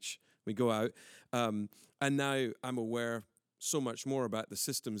 homeless outreach. We go out. And now I'm aware so much more about the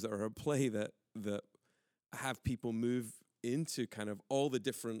systems that are at play that have people move into kind of all the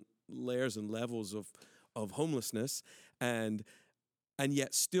different layers and levels of homelessness, and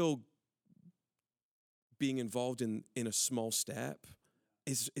yet still being involved in a small step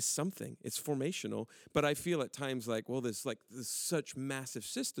is something. It's formational. But I feel at times like, well, there's such massive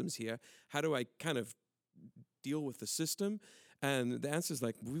systems here. How do I kind of deal with the system? And the answer is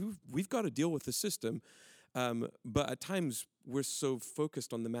like, we've got to deal with the system. But at times we're so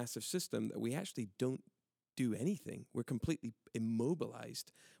focused on the massive system that we actually don't do anything. We're completely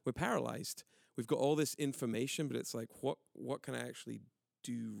immobilized. We're paralyzed. We've got all this information, but it's like, what can I actually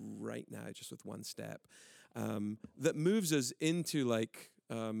do right now, just with one step? That moves us into like,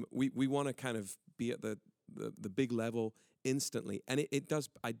 we want to kind of be at the big level instantly, and it does.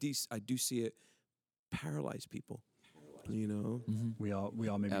 I do see it paralyze people. Mm-hmm. We all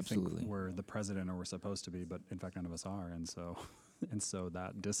maybe Absolutely. think we're the president or we're supposed to be, but in fact none of us are, and so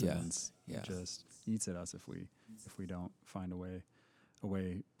that dissonance just eats at us if we don't find a way a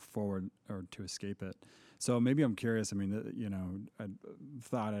way forward or to escape it. So maybe I'm curious. I mean, I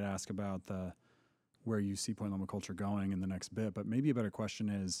thought I'd ask about where you see Point Loma culture going in the next bit, but maybe a better question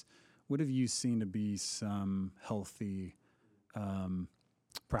is, what have you seen to be some healthy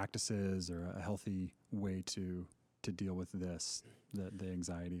practices or a healthy way to deal with this, the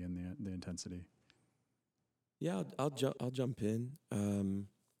anxiety and the intensity? Yeah, I'll jump in.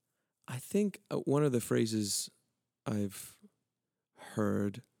 I think one of the phrases I've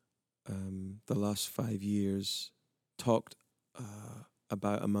heard the last 5 years talked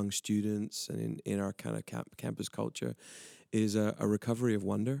about among students and in our kind of campus culture is a recovery of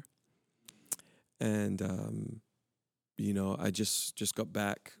wonder. And I just got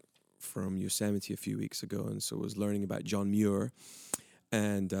back from Yosemite a few weeks ago, and so was learning about John Muir,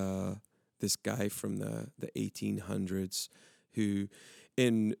 and this guy from the 1800s, who,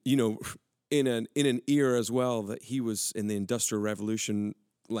 in an era as well that he was in the Industrial Revolution,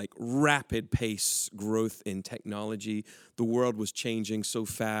 like rapid pace growth in technology. The world was changing so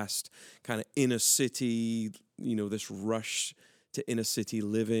fast, kind of inner city, this rush to inner city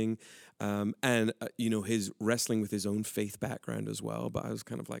living. And his wrestling with his own faith background as well. But I was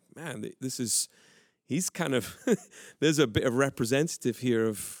kind of like, man, he's kind of, there's a bit of representative here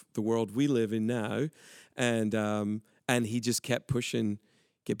of the world we live in now. And he just kept pushing,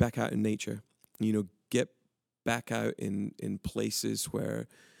 get back out in nature, get back out in places where,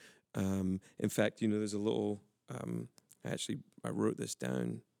 in fact, there's a little, I wrote this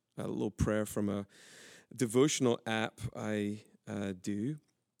down, a little prayer from a devotional app I do.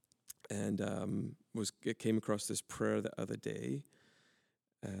 And came across this prayer the other day,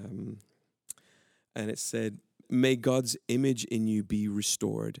 and it said, "May God's image in you be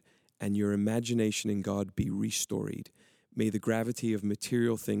restored, and your imagination in God be restored. May the gravity of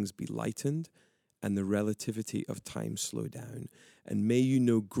material things be lightened, and the relativity of time slow down. And may you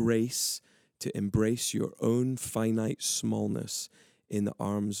know grace to embrace your own finite smallness in the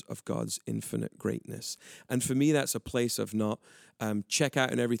arms of God's infinite greatness." And for me, that's a place of not check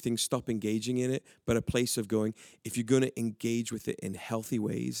out and everything, stop engaging in it, but a place of going, if you're going to engage with it in healthy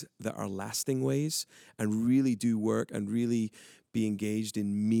ways that are lasting ways and really do work and really be engaged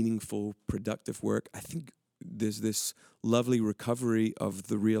in meaningful, productive work, I think there's this lovely recovery of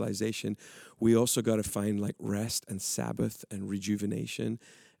the realization we also got to find like rest and Sabbath and rejuvenation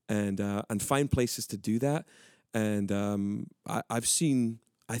and find places to do that. And I've seen,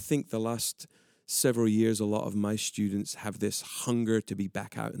 I think the last several years, a lot of my students have this hunger to be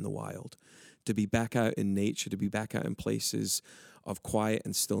back out in the wild, to be back out in nature, to be back out in places of quiet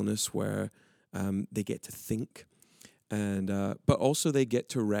and stillness where they get to think, and but also they get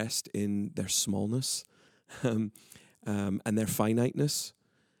to rest in their smallness and their finiteness,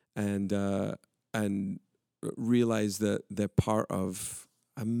 and realize that they're part of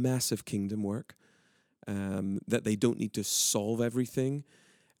a massive kingdom work. That they don't need to solve everything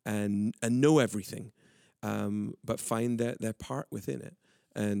and know everything, but find their part within it.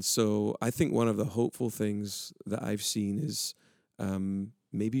 And so I think one of the hopeful things that I've seen is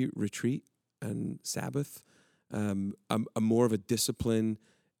maybe retreat and Sabbath, a more of a discipline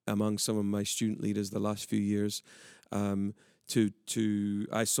among some of my student leaders the last few years. I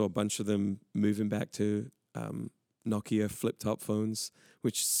saw a bunch of them moving back to Nokia flip-top phones,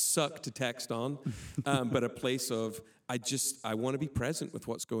 which suck to text on, but a place of, I want to be present with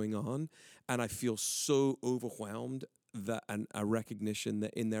what's going on, and I feel so overwhelmed that, and a recognition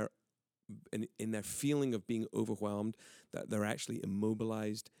that in their feeling of being overwhelmed, that they're actually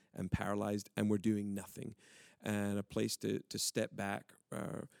immobilized and paralyzed, and we're doing nothing, and a place to step back,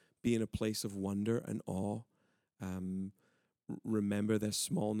 be in a place of wonder and awe, remember their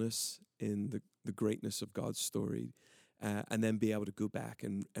smallness in the greatness of God's story. And then be able to go back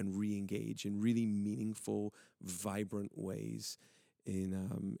and re-engage in really meaningful, vibrant ways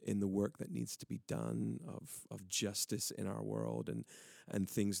in the work that needs to be done of justice in our world and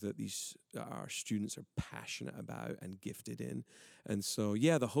things that our students are passionate about and gifted in. And so,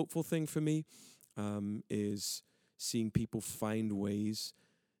 yeah, the hopeful thing for me is seeing people find ways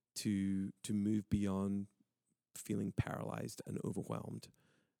to move beyond feeling paralyzed and overwhelmed.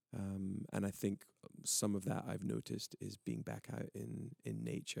 And I think some of that I've noticed is being back out in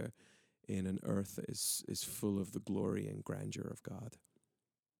nature, in an earth that is full of the glory and grandeur of God.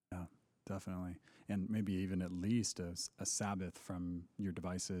 Yeah, definitely. And maybe even at least a Sabbath from your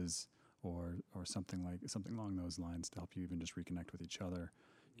devices or something along those lines to help you even just reconnect with each other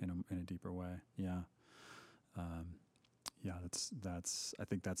in a deeper way. Yeah. That's I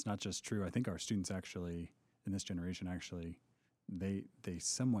think that's not just true. I think our students actually in this generation they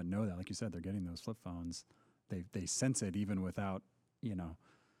somewhat know that. Like you said, they're getting those flip phones. They sense it even without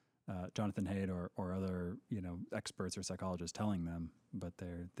Jonathan Haidt or other, experts or psychologists telling them, but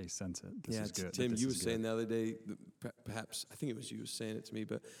they sense it. This is good. Tim, you were saying the other day, perhaps, I think it was you were saying it to me,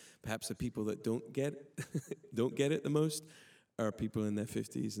 but perhaps the people that don't get it the most are people in their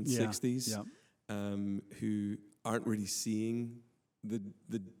 50s and 60s who aren't really seeing the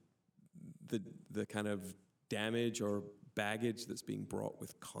kind of damage or baggage that's being brought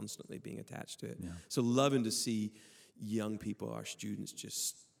with constantly being attached to it. Yeah. So loving to see young people, our students,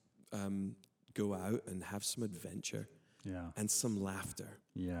 just go out and have some adventure and some laughter.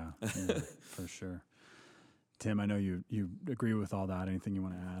 Yeah, for sure. Tim, I know you agree with all that. Anything you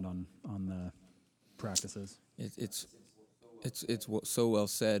want to add on the practices? It's so well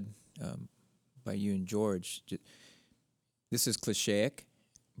said by you and George. This is clichéic,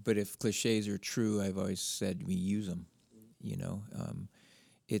 but if clichés are true, I've always said we use them.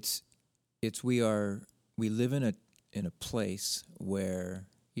 We live in a place where,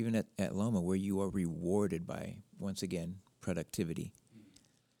 even at Loma, where you are rewarded by, once again, productivity.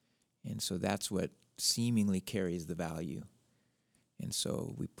 And so that's what seemingly carries the value. And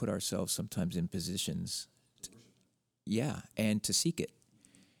so we put ourselves sometimes in positions and to seek it.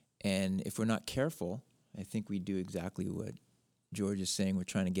 And if we're not careful, I think we do exactly what George is saying we're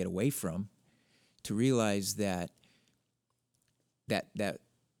trying to get away from, to realize that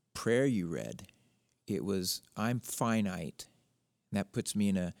prayer you read, it was, I'm finite. And that puts me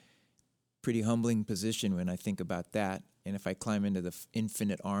in a pretty humbling position when I think about that. And if I climb into the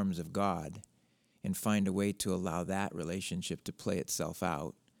infinite arms of God and find a way to allow that relationship to play itself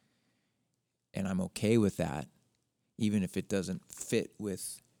out, and I'm okay with that, even if it doesn't fit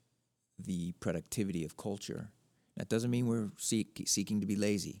with the productivity of culture. That doesn't mean we're seeking to be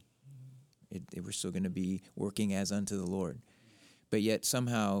lazy. We're still going to be working as unto the Lord. But yet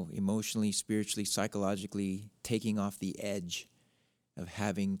somehow emotionally, spiritually, psychologically taking off the edge of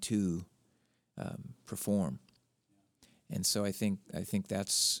having to perform. And so I think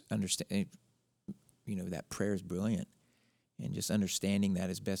that's understanding. That prayer is brilliant, and just understanding that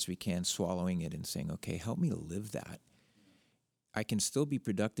as best we can, swallowing it, and saying, "Okay, help me to live that. I can still be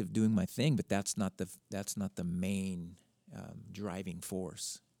productive doing my thing, but that's not the main driving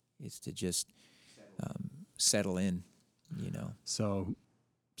force. It's to just settle in." So,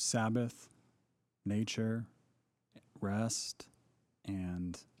 Sabbath, nature, rest,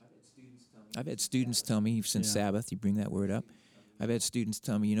 and I've had students tell me, since Sabbath, you bring that word up, I've had students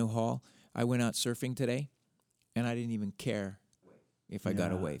tell me, Hall, I went out surfing today, and I didn't even care if I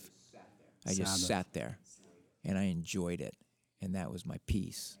got a wave. I just sat there, and I enjoyed it, and that was my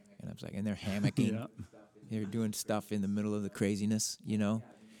peace. And I was like, and they're hammocking, they're doing stuff in the middle of the craziness,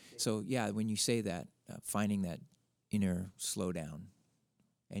 So, when you say that, finding that inner slowdown.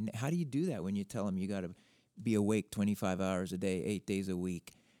 And how do you do that when you tell them you got to be awake 25 hours a day, 8 days a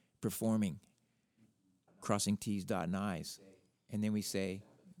week, performing, crossing T's, dotting I's, and then we say,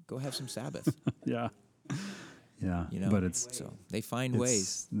 go have some Sabbath. Yeah, but so they find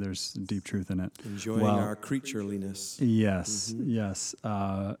ways. There's deep truth in it. Enjoying our creatureliness. Yes, yes.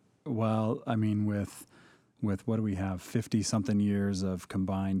 Well, I mean, with what do we have? 50-something years of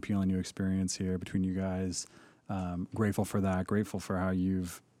combined PLNU experience here between you guys. Grateful for that. Grateful for how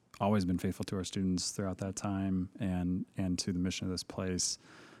you've always been faithful to our students throughout that time, and to the mission of this place,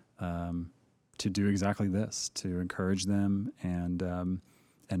 to do exactly this, to encourage them and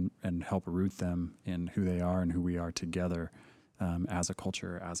help root them in who they are and who we are together as a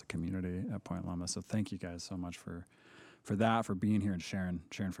culture, as a community at Point Loma. So thank you guys so much for that, for being here and sharing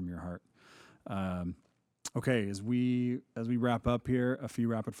from your heart. Okay, as we wrap up here, a few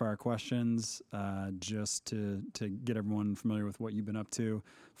rapid fire questions, just to get everyone familiar with what you've been up to.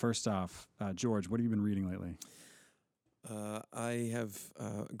 First off, George, what have you been reading lately? I have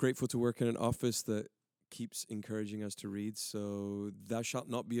grateful to work in an office that keeps encouraging us to read. So Thou Shalt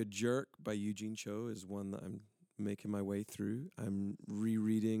Not Be a Jerk by Eugene Cho is one that I'm making my way through. I'm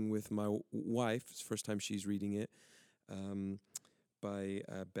rereading with my wife. It's the first time she's reading it. By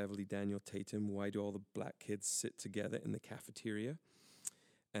Beverly Daniel Tatum, Why Do All the Black Kids Sit Together in the Cafeteria?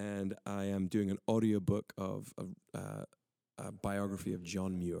 And I am doing an audiobook of a biography of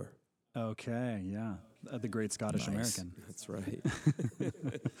John Muir. Okay, yeah. The great Scottish American. That's right.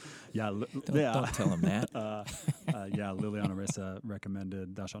 Don't tell him that. Liliana Rissa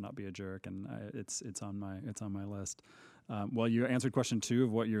recommended Thou Shalt Not Be a Jerk, and it's on my list. Well, you answered question 2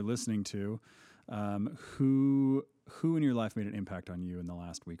 of what you're listening to. Who in your life made an impact on you in the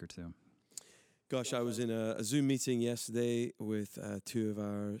last week or two? Gosh, I was in a Zoom meeting yesterday with 2 of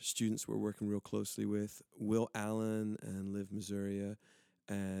our students we're working real closely with, Will Allen and Liv Masuria,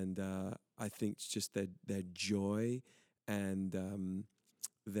 and I think it's just their joy and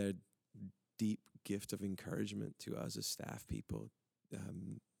their deep gift of encouragement to us as staff people.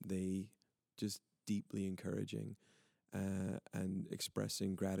 They just deeply encouraging and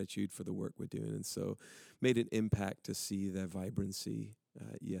expressing gratitude for the work we're doing. And so made an impact to see their vibrancy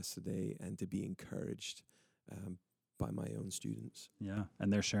yesterday and to be encouraged by my own students. Yeah,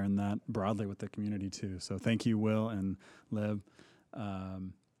 and they're sharing that broadly with the community too. So thank you, Will and Lib.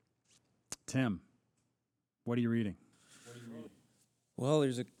 Tim, what are you reading? Well,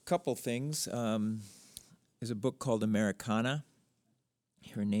 there's a couple things. There's a book called Americana.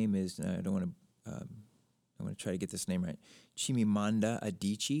 Her name is, I want to try to get this name right, Chimamanda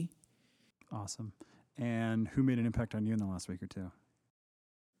Adichie. Awesome. And who made an impact on you in the last week or two?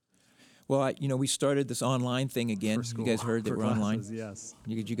 Well, we started this online thing again. You guys heard that we're classes, online? Yes.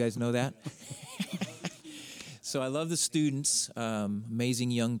 Did you guys know that? So I love the students,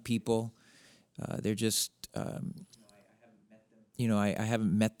 amazing young people. They're just, I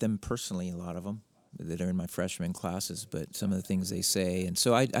haven't met them personally, a lot of them that are in my freshman classes, but some of the things they say. And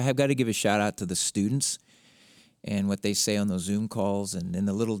so I have got to give a shout out to the students and what they say on those Zoom calls and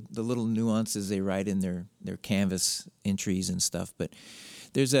the little nuances they write in their Canvas entries and stuff. But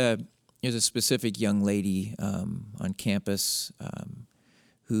there's a specific young lady on campus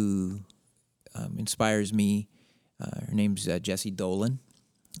who inspires me. Her name's Jessie Dolan.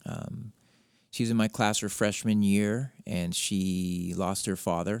 She's in my class her freshman year, and she lost her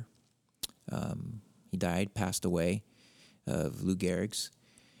father. He died, passed away of Lou Gehrig's.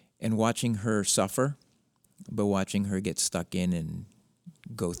 And watching her suffer, but watching her get stuck in and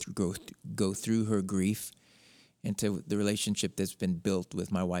go through her grief, and to the relationship that's been built with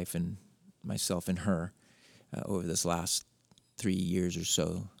my wife and myself and her over this last 3 years or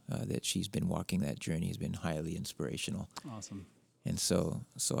so that she's been walking that journey has been highly inspirational. Awesome. And so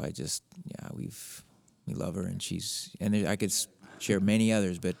I just, we love her, and I could share many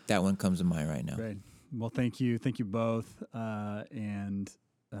others, but that one comes to mind right now. Great. Well, thank you both,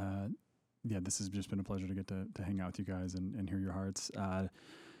 this has just been a pleasure to get to hang out with you guys and hear your hearts.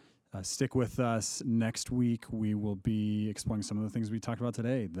 Stick with us. Next week, we will be exploring some of the things we talked about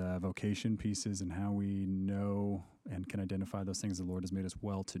today, the vocation pieces and how we know and can identify those things the Lord has made us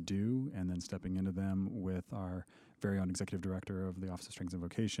well to do, and then stepping into them with our very own executive director of the Office of Strengths and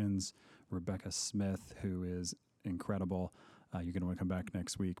Vocations, Rebecca Smith, who is incredible. You're going to want to come back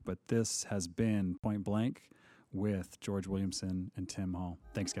next week. But this has been Point Blank with George Williamson and Tim Hall.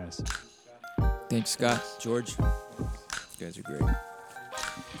 Thanks, guys. Thanks, Scott. George, you guys are great.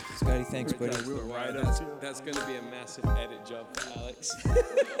 Scotty, thanks, buddy. We were right. That's going to be a massive edit job for Alex.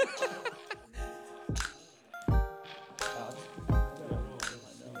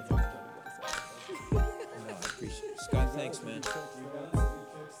 Scott, thanks, man.